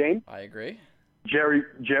Bastardo in the game. I agree.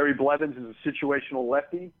 Jerry Blevins is a situational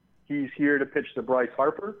lefty. He's here to pitch to Bryce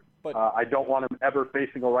Harper. But I don't want him ever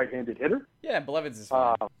facing a right-handed hitter. Yeah, Blevins is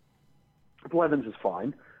fine. Blevins is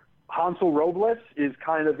fine. Hansel Robles is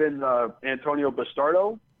kind of in the Antonio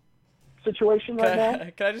Bastardo situation right now.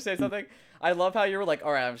 Can I just say something? I love how you were like,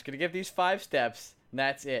 all right, I'm just going to give these 5 steps, and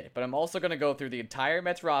that's it. But I'm also going to go through the entire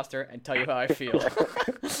Mets roster and tell you how I feel.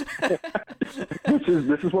 This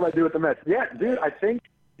is what I do with the Mets. Yeah, dude, I think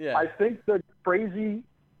the crazy,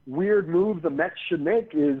 weird move the Mets should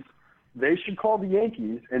make is they should call the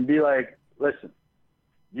Yankees and be like, listen,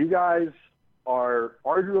 you guys are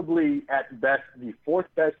arguably at best the 4th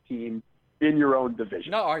best team in your own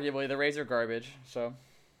division. Not arguably, the Rays are garbage, so.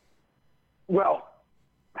 Well,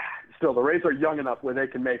 still, the Rays are young enough where they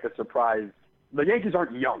can make a surprise. The Yankees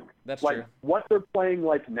aren't young. That's like, true. What they're playing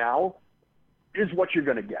like now is what you're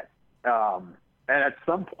going to get. And at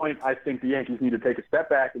some point, I think the Yankees need to take a step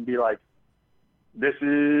back and be like, this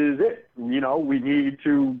is it. You know, we need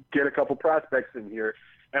to get a couple prospects in here,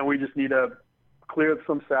 and we just need to clear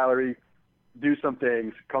some salary, do some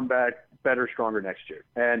things, come back better, stronger next year.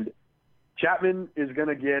 And Chapman is going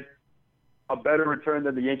to get a better return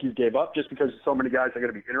than the Yankees gave up just because so many guys are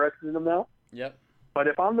going to be interested in him now. Yep. But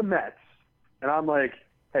if I'm the Mets and I'm like,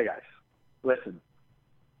 hey, guys, listen,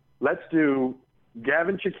 let's do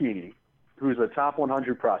Gavin Cecchini, who's a top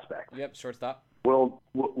 100 prospect. Yep, shortstop. We'll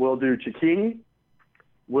do Cecchini.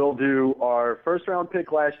 We'll do our first-round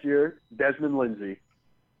pick last year, Desmond Lindsay,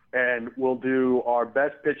 and we'll do our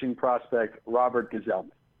best pitching prospect, Robert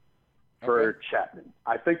Gazelman, for Chapman.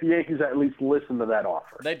 I think the Yankees at least listen to that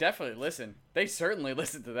offer. They definitely listen. They certainly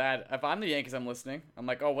listen to that. If I'm the Yankees, I'm listening. I'm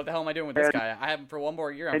like, oh, what the hell am I doing with this guy? I have him for one more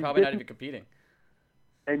year. I'm probably not even competing.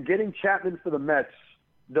 And getting Chapman for the Mets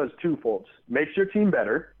does twofolds. Makes your team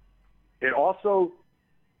better. It also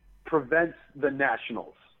prevents the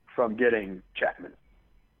Nationals from getting Chapman.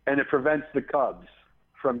 And it prevents the Cubs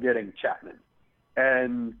from getting Chapman.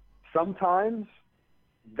 And sometimes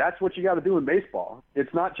that's what you got to do in baseball.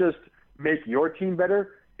 It's not just make your team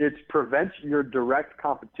better. It prevents your direct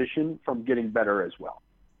competition from getting better as well.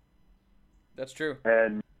 That's true.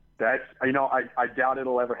 And that's, you know, I doubt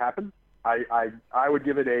it'll ever happen. I would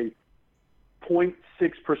give it a 0.6%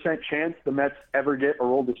 chance the Mets ever get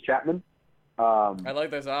Aroldis Chapman. I like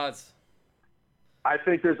those odds. I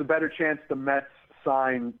think there's a better chance the Mets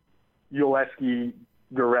sign Yulesky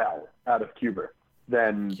Gurriel out of Cuba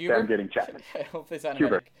than them getting Chapman. I hope they sign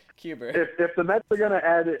Cuba. Cuba. If the Mets are going to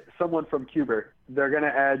add someone from Cuba, they're going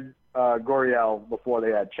to add Gurriel before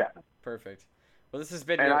they add Chapman. Perfect. Well, this has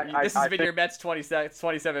been your Mets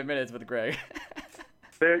 27 minutes with Greg.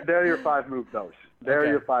 They're your 5 moves, those. They're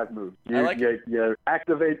your 5 moves. You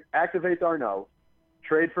activate D'Arnaud,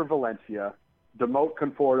 trade for Valencia, demote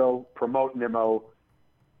Conforto, promote Nimmo,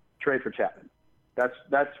 trade for Chapman.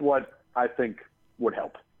 That's what I think would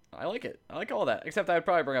help. I like it. I like all that. Except I'd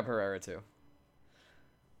probably bring up Herrera too.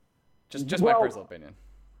 Just my personal opinion.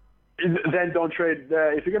 Then don't trade.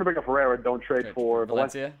 If you're going to bring up Herrera, don't trade for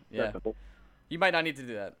Valencia. Yeah. You might not need to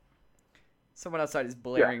do that. Someone outside is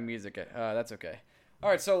blaring music. That's okay. All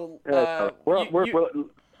right, so this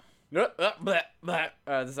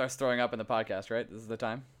is us throwing up in the podcast, right? This is the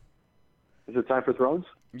time. Is it time for Thrones?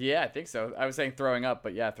 Yeah, I think so. I was saying throwing up,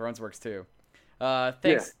 but yeah, Thrones works too.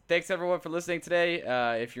 Thanks everyone for listening today.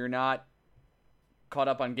 If you're not caught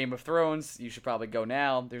up on Game of Thrones, you should probably go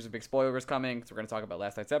now. There's a big spoilers coming, so we're going to talk about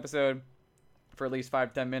last night's episode for at least 5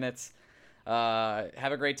 to 10 minutes.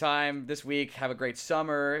 Have a great time this week. Have a great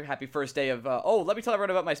summer. Happy first day of... let me tell everyone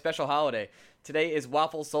about my special holiday. Today is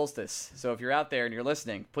Waffle Solstice, so if you're out there and you're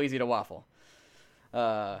listening, please eat a waffle.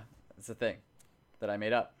 It's a thing that I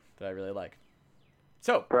made up that I really like.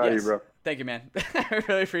 So, proud of you, bro. Thank you, man. I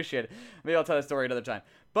really appreciate it. Maybe I'll tell that story another time.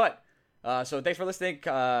 But, so thanks for listening.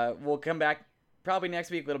 We'll come back probably next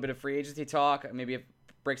week, a little bit of free agency talk, maybe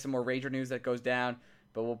break some more Ranger news that goes down.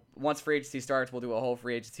 But once free agency starts, we'll do a whole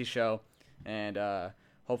free agency show, and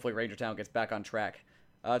hopefully Ranger Town gets back on track.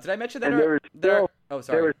 Did I mention that? There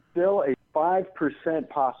is still a 5%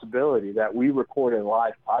 possibility that we record a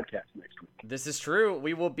live podcast next week. This is true.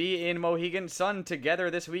 We will be in Mohegan Sun together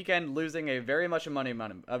this weekend, losing a very much amount of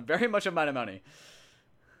money. A very much amount of money.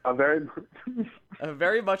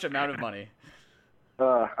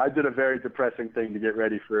 I did a very depressing thing to get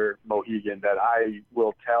ready for Mohegan that I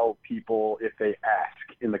will tell people if they ask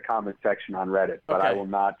in the comment section on Reddit, but I will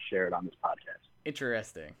not share it on this podcast.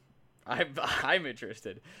 Interesting. I'm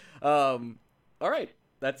interested. All right.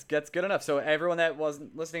 That's good enough. So everyone that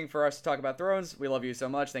wasn't listening for us to talk about Thrones, we love you so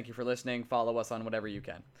much. Thank you for listening. Follow us on whatever you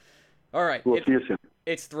can. All right. We'll see you soon.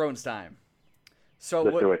 It's Thrones time.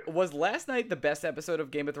 So was last night the best episode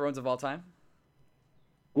of Game of Thrones of all time?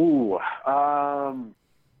 Ooh,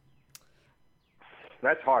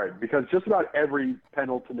 that's hard because just about every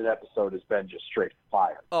penultimate episode has been just straight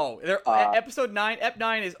fire. Oh, episode 9, Ep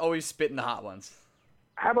 9 is always spitting the hot ones.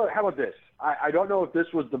 How about this? I don't know if this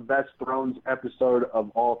was the best Thrones episode of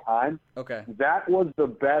all time. Okay. That was the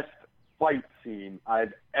best fight scene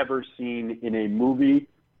I've ever seen in a movie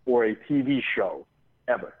or a TV show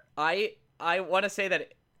ever. I want to say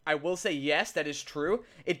that I will say yes, that is true.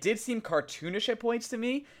 It did seem cartoonish at points to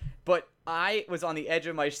me, but I was on the edge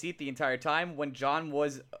of my seat the entire time. When Jon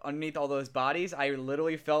was underneath all those bodies, I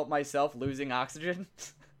literally felt myself losing oxygen.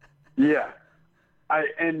 Yeah.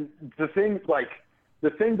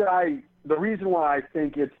 The reason why I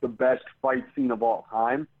think it's the best fight scene of all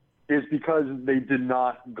time is because they did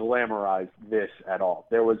not glamorize this at all.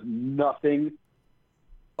 There was nothing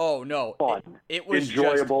fun, it was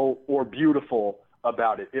enjoyable, or beautiful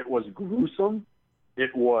about it. It was gruesome.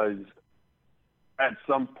 It was, at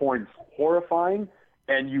some points, horrifying,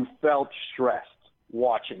 and you felt stressed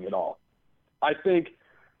watching it all. I think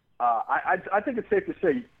I think it's safe to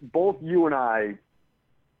say both you and I.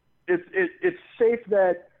 It's safe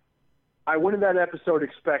that I went in that episode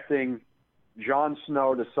expecting Jon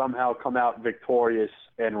Snow to somehow come out victorious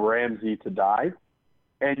and Ramsay to die.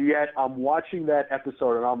 And yet I'm watching that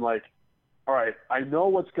episode and I'm like, all right, I know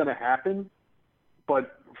what's going to happen,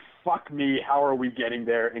 but fuck me, how are we getting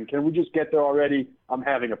there? And can we just get there already? I'm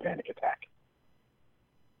having a panic attack.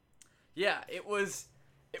 Yeah, it was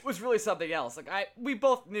really something else. We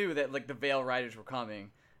both knew that the Vale Riders were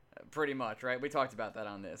coming, pretty much, right? We talked about that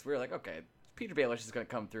on this. We were like, okay, Peter Baelish is going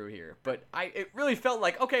to come through here. But it really felt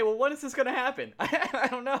like, okay, well, when is this going to happen? I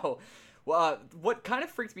don't know. Well, what kind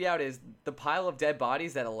of freaked me out is the pile of dead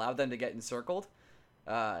bodies that allowed them to get encircled.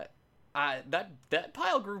 That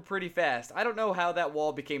pile grew pretty fast. I don't know how that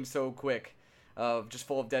wall became so quick, of just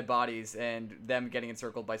full of dead bodies and them getting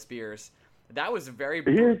encircled by spears. That was very.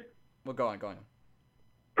 Well, go on.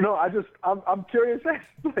 No, I'm curious.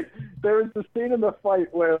 There was the scene in the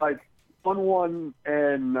fight where Sun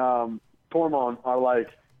and Tormund are like,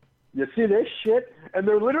 you see this shit? And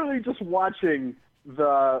they're literally just watching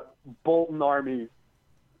the Bolton army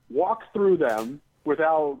walk through them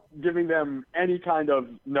without giving them any kind of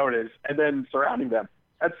notice and then surrounding them.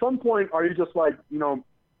 At some point, are you just like,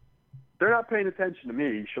 they're not paying attention to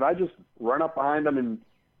me. Should I just run up behind them and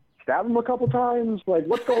stab them a couple times?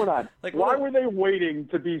 What's going on? Why were they waiting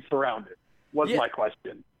to be surrounded was my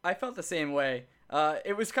question. I felt the same way.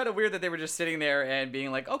 It was kind of weird that they were just sitting there and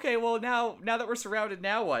being like, okay, well, now that we're surrounded,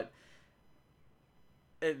 now what?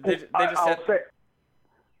 I'll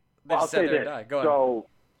say this. Go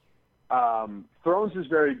on. Thrones is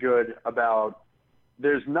very good about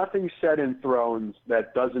there's nothing said in Thrones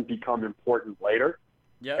that doesn't become important later.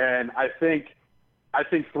 Yep. And I think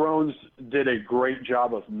Thrones did a great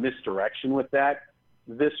job of misdirection with that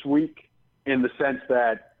this week, in the sense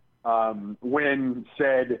that when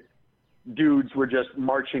said dudes were just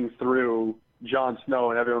marching through Jon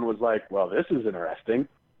Snow and everyone was like, well, this is interesting.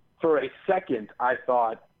 For a second, I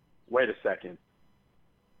thought, wait a second.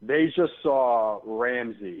 They just saw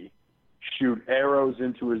Ramsey shoot arrows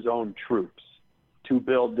into his own troops to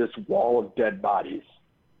build this wall of dead bodies.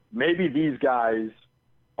 Maybe these guys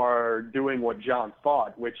are doing what Jon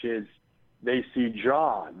thought, which is they see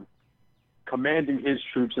Jon commanding his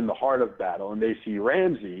troops in the heart of battle, and they see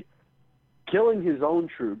Ramsey killing his own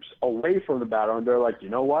troops away from the battle, and they're like, you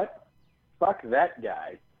know what? Fuck that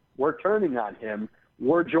guy. We're turning on him.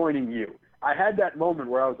 We're joining you. I had that moment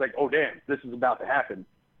where I was like, oh, damn, this is about to happen.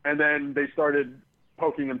 And then they started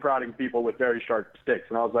poking and prodding people with very sharp sticks,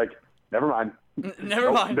 and I was like, never mind.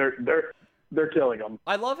 Never mind. They're killing him.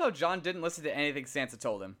 I love how Jon didn't listen to anything Sansa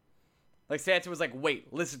told him. Like, Sansa was like,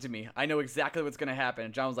 wait, listen to me. I know exactly what's going to happen.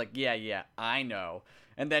 And Jon was like, yeah, I know.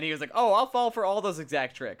 And then he was like, oh, I'll fall for all those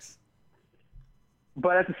exact tricks.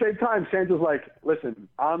 But at the same time, Sansa's like, listen,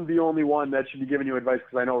 I'm the only one that should be giving you advice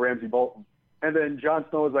because I know Ramsay Bolton. And then Jon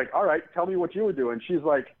Snow was like, all right, tell me what you would do. And she's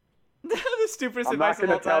like, the stupidest I'm advice not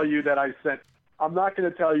going of to all tell time. you that I'm not going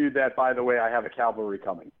to tell you that, by the way, I have a cavalry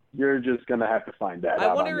coming. You're just going to have to find that out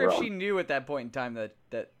I wonder on your if own. she knew at that point in time that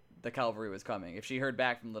the cavalry was coming. If she heard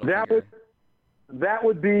back from Littlefinger. That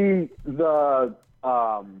would be the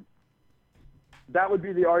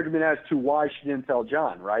argument as to why she didn't tell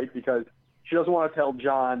Jon, right? Because she doesn't want to tell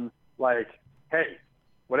Jon, like, hey,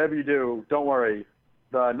 whatever you do, don't worry.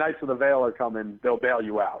 The Knights of the Vale are coming. They'll bail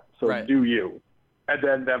you out. So Right. do you. And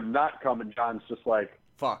then them not coming, Jon's just like,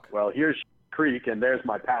 Fuck. well, here's Creek and there's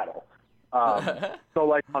my paddle. So,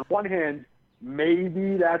 like, on one hand,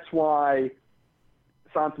 maybe that's why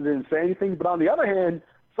Sansa didn't say anything. But on the other hand,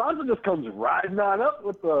 Sansa just comes riding on up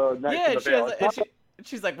with the Knights of the Vale.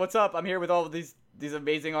 She's like, what's up? I'm here with all of these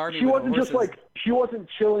amazing army. She with wasn't horses. just like, she wasn't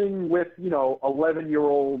chilling with,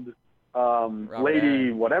 11-year-old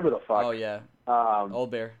lady, whatever the fuck. Oh, yeah.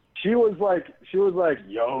 Old Bear. She was like,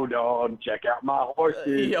 yo, dog, check out my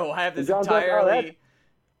horses. Yo, I have this And Jon's like, oh, entirely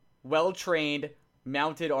well-trained,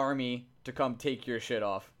 mounted army to come take your shit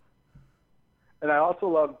off. And I also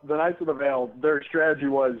love the Knights of the Vale. Their strategy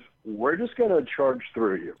was, we're just going to charge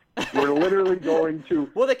through you. We're literally going to.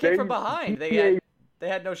 Well, they came from behind. They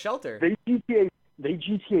had no shelter. They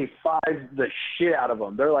GTA 5 the shit out of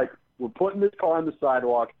them. They're like, we're putting this car on the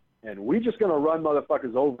sidewalk, and we just going to run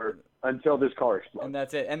motherfuckers over until this car explodes. And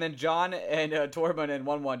that's it. And then Jon and Tormund and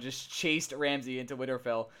 1-1 just chased Ramsay into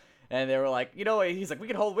Winterfell. And they were like, he's like, we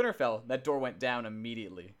can hold Winterfell. That door went down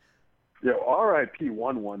immediately. Yo, R.I.P.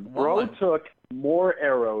 1-1. Bro took more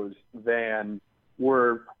arrows than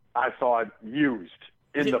were, I thought, used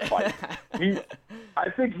in the fight. I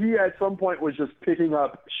think he at some point was just picking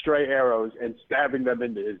up stray arrows and stabbing them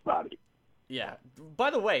into his body. Yeah.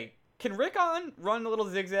 By the way, can Rickon run a little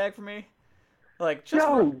zigzag for me? Like, just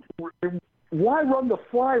why run the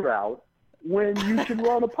fly route when you can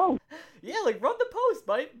run a post? Yeah, like, run the post,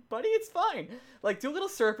 buddy, it's fine. Like, do a little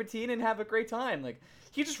serpentine and have a great time. Like,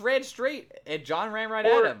 he just ran straight, and Jon ran right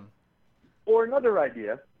at him. Or another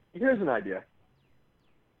idea. Here's an idea.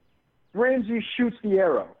 Ramsay shoots the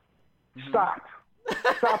arrow. Stop.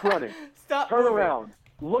 Stop running. Stop Turn moving. around.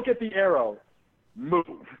 Look at the arrow. Move.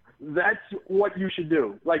 That's what you should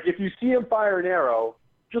do. Like, if you see him fire an arrow,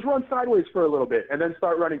 just run sideways for a little bit and then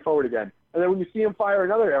start running forward again. And then when you see him fire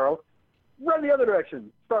another arrow, run the other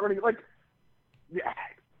direction. Start running. Like,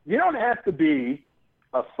 you don't have to be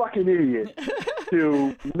a fucking idiot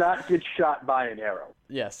to not get shot by an arrow.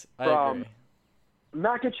 Yes, I agree.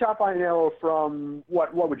 Not get shot by an arrow from,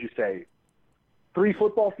 what would you say, 3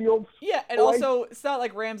 football fields? Yeah, and also, it's not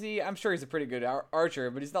like Ramsay, I'm sure he's a pretty good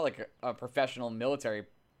archer, but he's not like a professional military,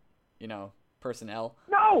 personnel.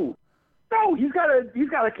 No, he's got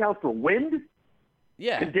to account for wind,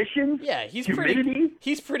 conditions, humidity.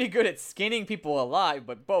 He's pretty good at skinning people alive,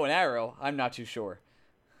 but bow and arrow, I'm not too sure.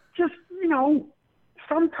 Just,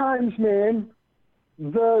 sometimes, man,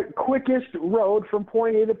 the quickest road from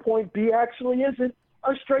point A to point B actually isn't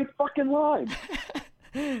a straight fucking line.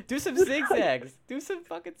 Do some zigzags. Do some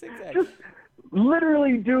fucking zigzags. Just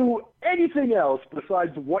literally do anything else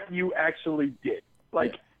besides what you actually did.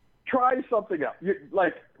 Like, try something else.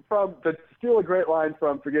 To steal a great line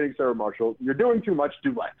from Forgetting Sarah Marshall, you're doing too much,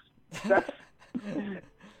 do less. That's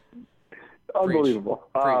unbelievable.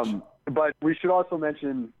 Preach. But we should also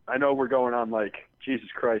mention, I know we're going on Jesus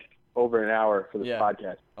Christ, over an hour for this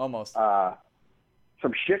podcast. Almost.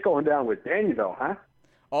 Some shit going down with Dany, though, huh?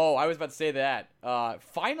 Oh, I was about to say that.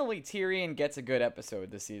 Finally, Tyrion gets a good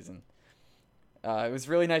episode this season. It was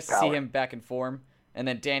really nice to see him back in form. And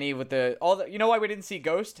then Dany with you know why we didn't see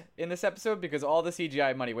Ghost in this episode? Because all the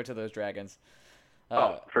CGI money went to those dragons.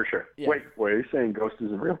 For sure. Yeah. Wait, are you saying Ghost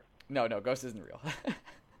isn't real? No, Ghost isn't real.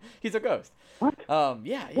 He's a ghost. What?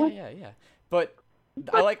 Yeah. But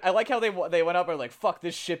I like how they went up and like fuck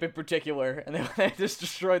this ship in particular, and they just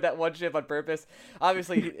destroyed that one ship on purpose.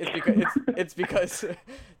 Obviously, it's because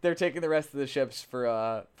they're taking the rest of the ships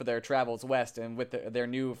for their travels west, and with their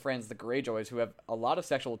new friends, the Greyjoys, who have a lot of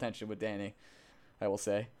sexual tension with Dany. I will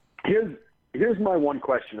say. Here's my one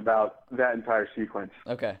question about that entire sequence.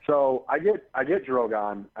 Okay. So I get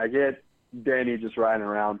Drogon, I get Dany just riding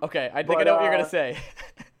around. Okay, I think I know what you're gonna say.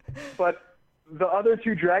 But the other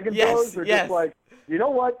two dragon bros are just like, you know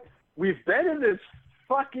what? We've been in this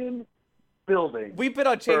fucking building. We've been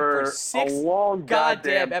Unchained for 6 long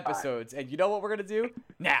goddamn episodes, and you know what we're gonna do?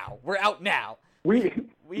 Now we're out now. We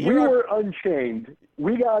were Unchained.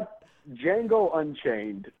 We got Django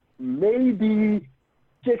Unchained maybe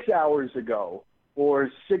 6 hours ago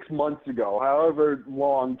or 6 months ago, however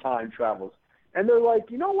long time travels, and they're like,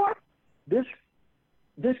 you know what? This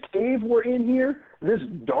cave we're in here, this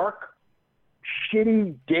dark,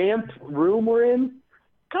 shitty, damp room we're in,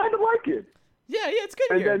 kind of like it. Yeah, it's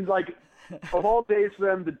good and here. And then, like, of all days for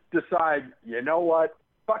them to decide, you know what,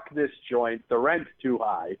 fuck this joint, the rent's too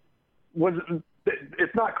high.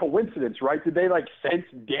 It's not coincidence, right? Did they, like, sense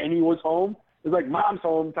Dany was home? It was like, Mom's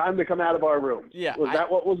home, time to come out of our room. Yeah. Was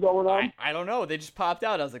that what was going on? I don't know. They just popped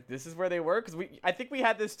out. I was like, this is where they were? Because I think we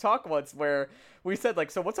had this talk once where we said,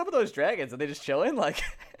 like, so what's up with those dragons? Are they just chilling? Like,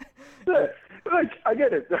 like I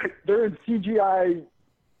get it. They're in CGI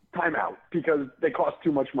timeout because they cost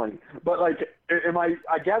too much money. But, like,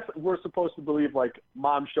 I guess we're supposed to believe, like,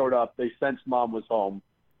 Mom showed up, they sensed Mom was home,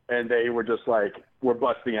 and they were just like, we're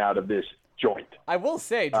busting out of this joint. I will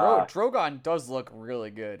say, Drogon does look really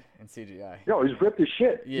good in CGI. No, he's ripped as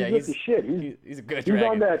shit. Yeah, he's ripped as shit. He's a good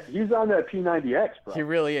dragon. He's on that P90X, bro. He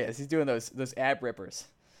really is. He's doing those ab rippers.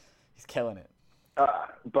 He's killing it.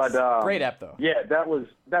 But great ep though. Yeah, that was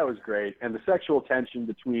great, and the sexual tension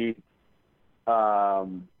between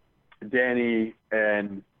Dany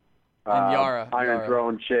and Yara, Iron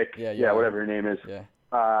Throne chick. Yeah, whatever her name is. Yeah.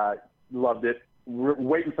 Loved it. We're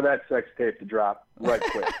waiting for that sex tape to drop right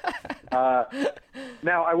quick.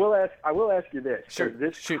 Now I will ask you this. Sure.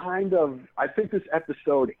 I think this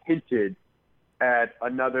episode hinted at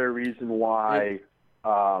another reason why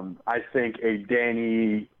I think a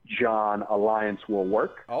Dany Jon alliance will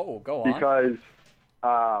work. Oh, go on. Because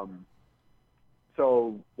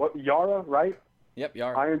Yara, right? Yep,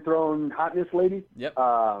 Yara. Iron Throne hotness lady. Yep.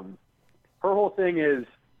 Her whole thing is,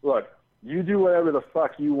 look, you do whatever the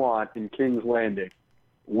fuck you want in King's Landing.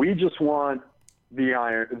 We just want the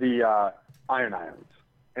Iron Islands.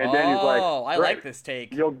 And then he's like, I like this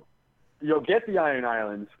take. You'll get the Iron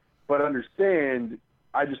Islands, but understand,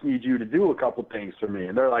 I just need you to do a couple things for me.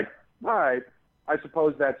 And they're like, all right, I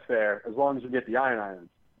suppose that's fair, as long as you get the Iron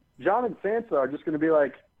Islands. Jon and Sansa are just going to be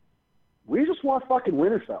like, we just want fucking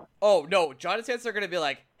Winterfell. Oh, no. Jon and Sansa are going to be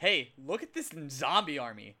like, hey, look at this zombie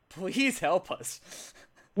army. Please help us.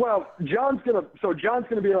 Well, John's gonna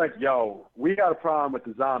be like, yo, we got a problem with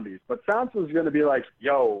the zombies. But Sansa's gonna be like,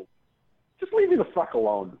 yo, just leave me the fuck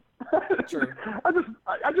alone. True. I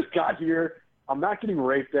just got here. I'm not getting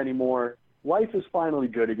raped anymore. Life is finally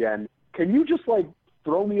good again. Can you just, like,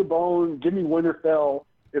 throw me a bone, give me Winterfell?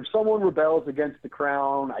 If someone rebels against the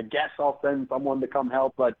crown, I guess I'll send someone to come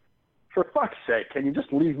help. But for fuck's sake, can you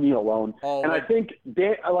just leave me alone? Oh, and I think,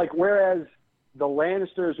 whereas the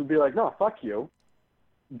Lannisters would be like, no, fuck you.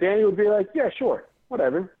 Dany would be like, yeah, sure,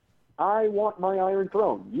 whatever. I want my Iron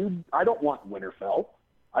Throne. I don't want Winterfell.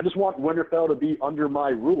 I just want Winterfell to be under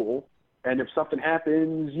my rule, and if something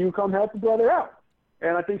happens, you come help a brother out.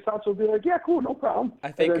 And I think Sansa would be like, yeah, cool, no problem.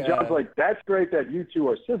 I think, and then Jon's like, that's great that you two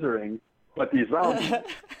are scissoring, but these zombies.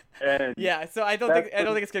 And yeah, so I don't think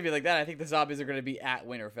it's gonna be like that. I think the zombies are gonna be at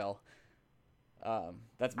Winterfell.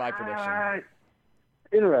 That's my prediction.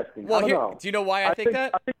 Interesting. Well, I don't know. Do you know why I think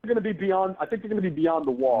that? I think they're going to be beyond. I think they're going to be beyond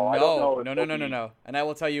the wall. No. And I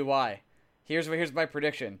will tell you why. Here's my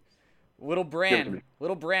prediction. Little Bran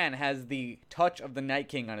has the touch of the Night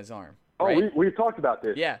King on his arm. Right? Oh, we've talked about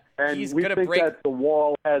this. Yeah, and he's we gonna think break. That the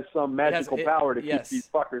wall has some magical power to keep these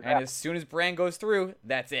fuckers And out. as soon as Bran goes through,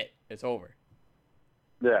 that's it. It's over.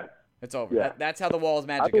 Yeah. It's over. Yeah. That's how the wall's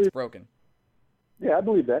magic gets broken. Yeah, I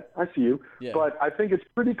believe that. I see you. Yeah. But I think it's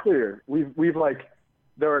pretty clear. We've like,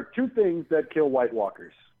 there are two things that kill White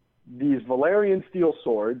Walkers: these Valyrian steel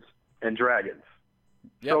swords and dragons.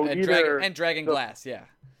 Yep, so and dragon glass. Yeah.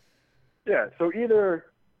 Yeah. So either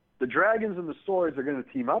the dragons and the swords are going to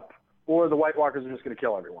team up, or the White Walkers are just going to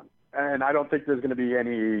kill everyone. And I don't think there's going to be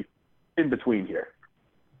any in between here.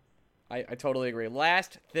 I totally agree.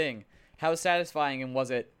 Last thing, how satisfying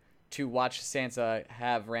was it to watch Sansa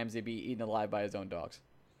have Ramsay be eaten alive by his own dogs?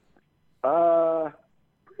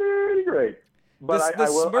 Pretty great. But I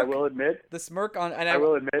will admit. The smirk on. And I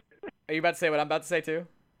will admit. Are you about to say what I'm about to say too?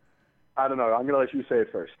 I don't know. I'm gonna let you say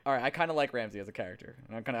it first. All right. I kind of like Ramsey as a character,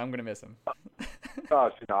 and I'm gonna miss him. Oh,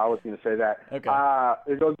 no, I was gonna say that. Okay.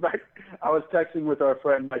 It goes back. I was texting with our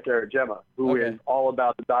friend Mike Gemma, who is all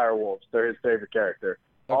about the Direwolves. They're his favorite character.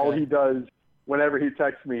 Okay. All he does whenever he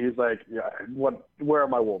texts me, he's like, "Yeah, where are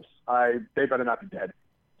my wolves? They better not be dead."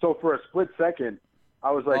 So for a split second,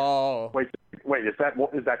 I was like, "Wait, is that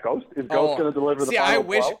Ghost? Is Ghost gonna deliver the final I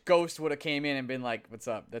wish blow?" Ghost would have came in and been like, "What's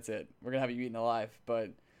up? That's it. We're gonna have you eaten alive."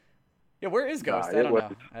 But yeah, where is Ghost? I don't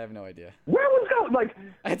know. I have no idea. Where was Ghost? Like,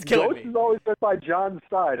 it's Ghost is always been by John's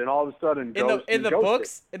side, and all of a sudden, Ghost in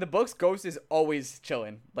the books, Ghost is always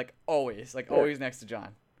chilling, always next to John.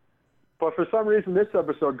 But for some reason, this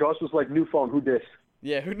episode, Ghost was like, "New phone, who dis?"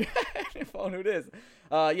 Yeah, new phone, who dis?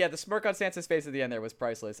 Yeah, the smirk on Sansa's face at the end there was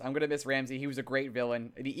priceless. I'm gonna miss Ramsey. He was a great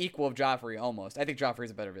villain, the equal of Joffrey almost. I think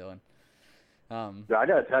Joffrey's a better villain. I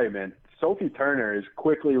gotta tell you, man, Sophie Turner is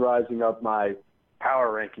quickly rising up my power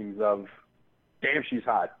rankings of. Damn, she's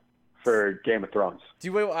hot for Game of Thrones.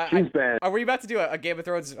 Are we about to do a Game of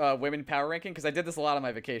Thrones women power ranking? Because I did this a lot on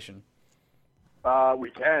my vacation. We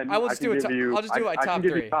can. I'll just do a top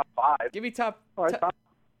three. Top 5. Give me top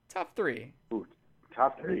 3. Ooh,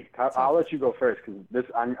 top 3. I'll let you go first because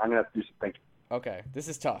I'm gonna have to do some thinking. Okay, this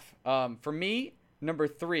is tough. For me, number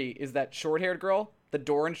 3 is that short-haired girl, the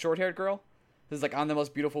Doran short-haired girl. This is like I'm the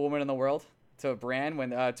most beautiful woman in the world. To Bran when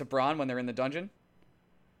they're in the dungeon.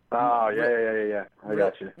 Oh, yeah. I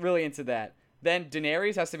got you. Really into that. Then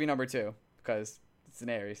Daenerys has to be number 2 because it's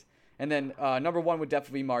Daenerys. And then number 1 would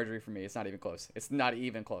definitely be Marjorie for me. It's not even close.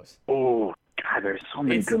 Oh, God, there's so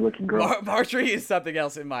many good-looking girls. Marjorie is something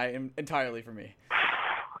else entirely for me.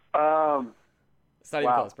 It's not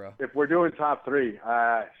even close, bro. If we're doing top 3,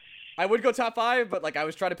 I would go top 5, but I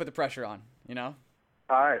was trying to put the pressure on, you know?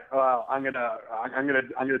 All right. Well, I'm gonna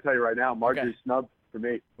tell you right now, Marjorie's snub for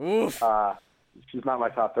me. Oof. She's not my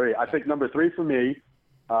top 3. I think number 3 for me,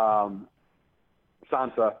 Sansa.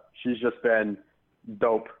 She's just been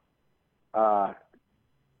dope.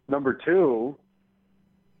 Number 2,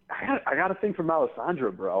 I got a thing for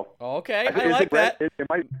Melisandre, bro. Okay, I like that. It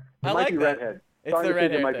might be redhead. It's the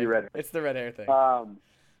red hair thing. It's the red hair thing.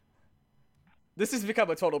 This has become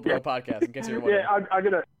a total bro podcast, in case you're wondering. Yeah, I'm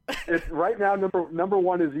gonna. Right now, number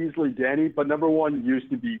 1 is easily Dany, but number 1 used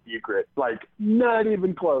to be Ygritte. Like, not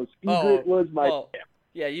even close. Ygritte was my.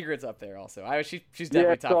 Yeah, Ygritte's up there also. She's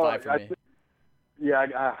definitely top 5 for me.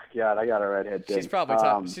 God, I got a redhead thing. She's probably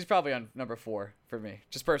top. She's probably on number 4 for me,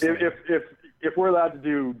 just personally. If we're allowed to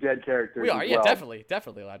do dead characters, we are. Yeah, definitely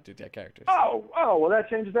allowed to do dead characters. Oh, well, that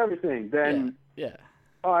changes everything. Then. Yeah.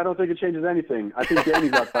 Oh, I don't think it changes anything. I think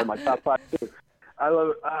Dany's outside my top 5 too. I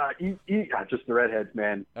love just the redheads,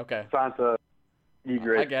 man. Okay. Sansa,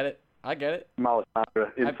 Ygritte. I get it.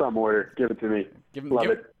 Melisandre, in some order. Give it to me. Give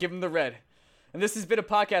him the red. And this has been a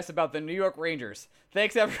podcast about the New York Rangers.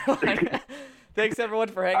 Thanks, everyone. Thanks, everyone,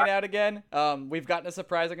 for hanging out again. We've gotten a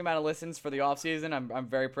surprising amount of listens for the off season. I'm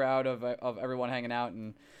very proud of everyone hanging out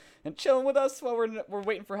and chilling with us while we're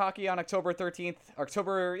waiting for hockey on October 13th.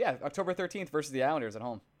 October 13th versus the Islanders at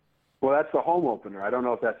home. Well, that's the home opener. I don't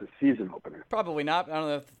know if that's a season opener. Probably not. I don't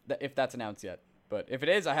know if that's announced yet. But if it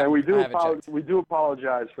is, I haven't checked. We do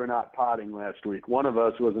apologize for not potting last week. One of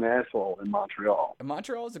us was an asshole in Montreal.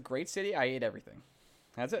 Montreal is a great city. I ate everything.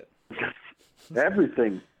 That's it.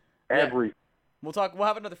 Everything. Everything. We'll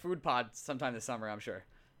have another food pod sometime this summer, I'm sure.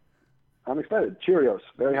 I'm excited. Cheerios.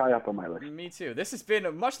 Very high up on my list. Me too. This has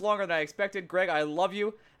been much longer than I expected. Greg, I love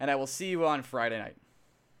you, and I will see you on Friday night.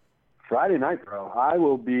 Friday night, bro. I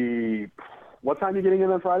will be... What time are you getting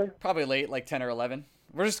in on Friday? Probably late, like 10 or 11.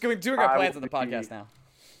 We're just doing our plans on the podcast now.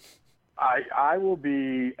 I will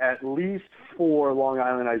be at least 4 Long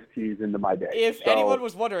Island iced teas into my day. If anyone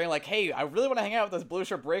was wondering, like, hey, I really want to hang out with those Blue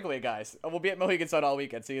Shirt Breakaway guys, we'll be at Mohegan Sun all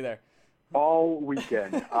weekend. See you there. All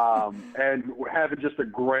weekend. And we're having just a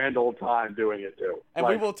grand old time doing it, too. And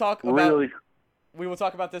we will talk about... We will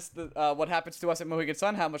talk about this, what happens to us at Mohegan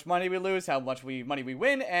Sun, how much money we lose, how much money we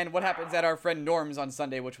win, and what happens at our friend Norm's on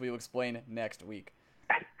Sunday, which we will explain next week.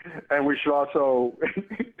 And we should also,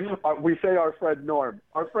 we say our friend Norm.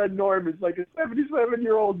 Our friend Norm is like a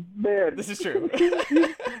 77-year-old man. This is true. He's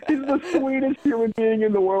the sweetest human being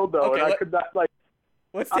in the world, though. Okay, and I could not, like,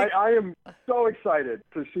 I am so excited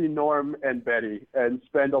to see Norm and Betty and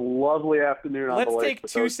spend a lovely afternoon on the lake.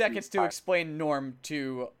 Let's take 2 seconds to explain Norm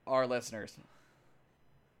to our listeners.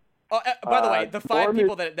 Oh, by the way, the 5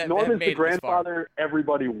 people that Norm have is made the grandfather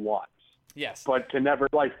everybody wants. Yes. But can never,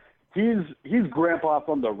 like, he's grandpa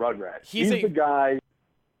from the Rugrats. He's the guy.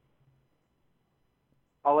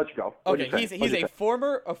 I'll let you go. Okay, he's a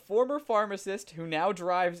former pharmacist who now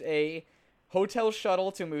drives a hotel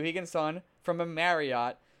shuttle to Mohegan Sun from a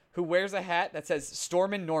Marriott, who wears a hat that says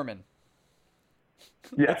Stormin' Norman.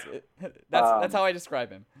 Yes. That's how I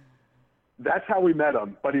describe him. That's how we met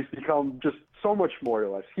him, but he's become just so much more or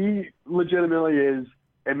less. He legitimately is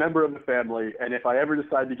a member of the family, and if I ever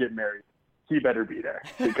decide to get married, he better be there,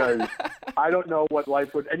 because I don't know what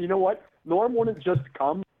life would. And you know what? Norm wouldn't just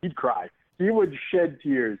come; he'd cry. He would shed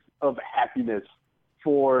tears of happiness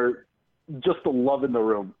for just the love in the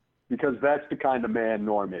room, because that's the kind of man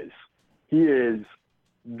Norm is. He is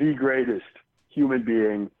the greatest human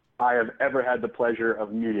being I have ever had the pleasure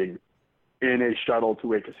of meeting in a shuttle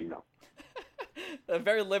to a casino. A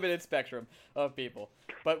very limited spectrum of people,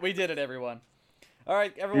 but we did it, everyone. All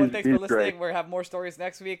right, everyone, thanks for listening. Great. We'll have more stories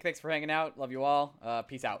next week. Thanks for hanging out. Love you all.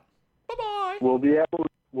 Peace out. Bye-bye. We'll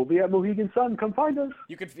be at Mohegan Sun. Come find us.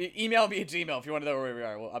 You can email me at Gmail if you want to know where we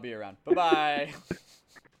are. I'll be around. Bye-bye.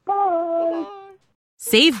 Bye. Bye-bye.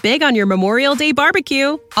 Save big on your Memorial Day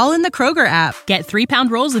barbecue, all in the Kroger app. Get 3-pound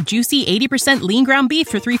rolls of juicy 80% lean ground beef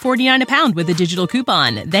for $3.49 a pound with a digital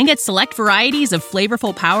coupon. Then get select varieties of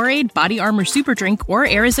flavorful Powerade, Body Armor Super Drink, or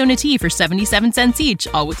Arizona tea for 77 cents each,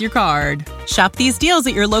 all with your card. Shop these deals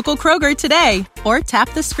at your local Kroger today, or tap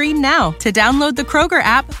the screen now to download the Kroger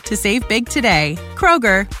app to save big today.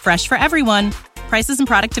 Kroger, fresh for everyone. Prices and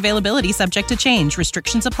product availability subject to change.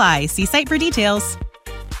 Restrictions apply. See site for details.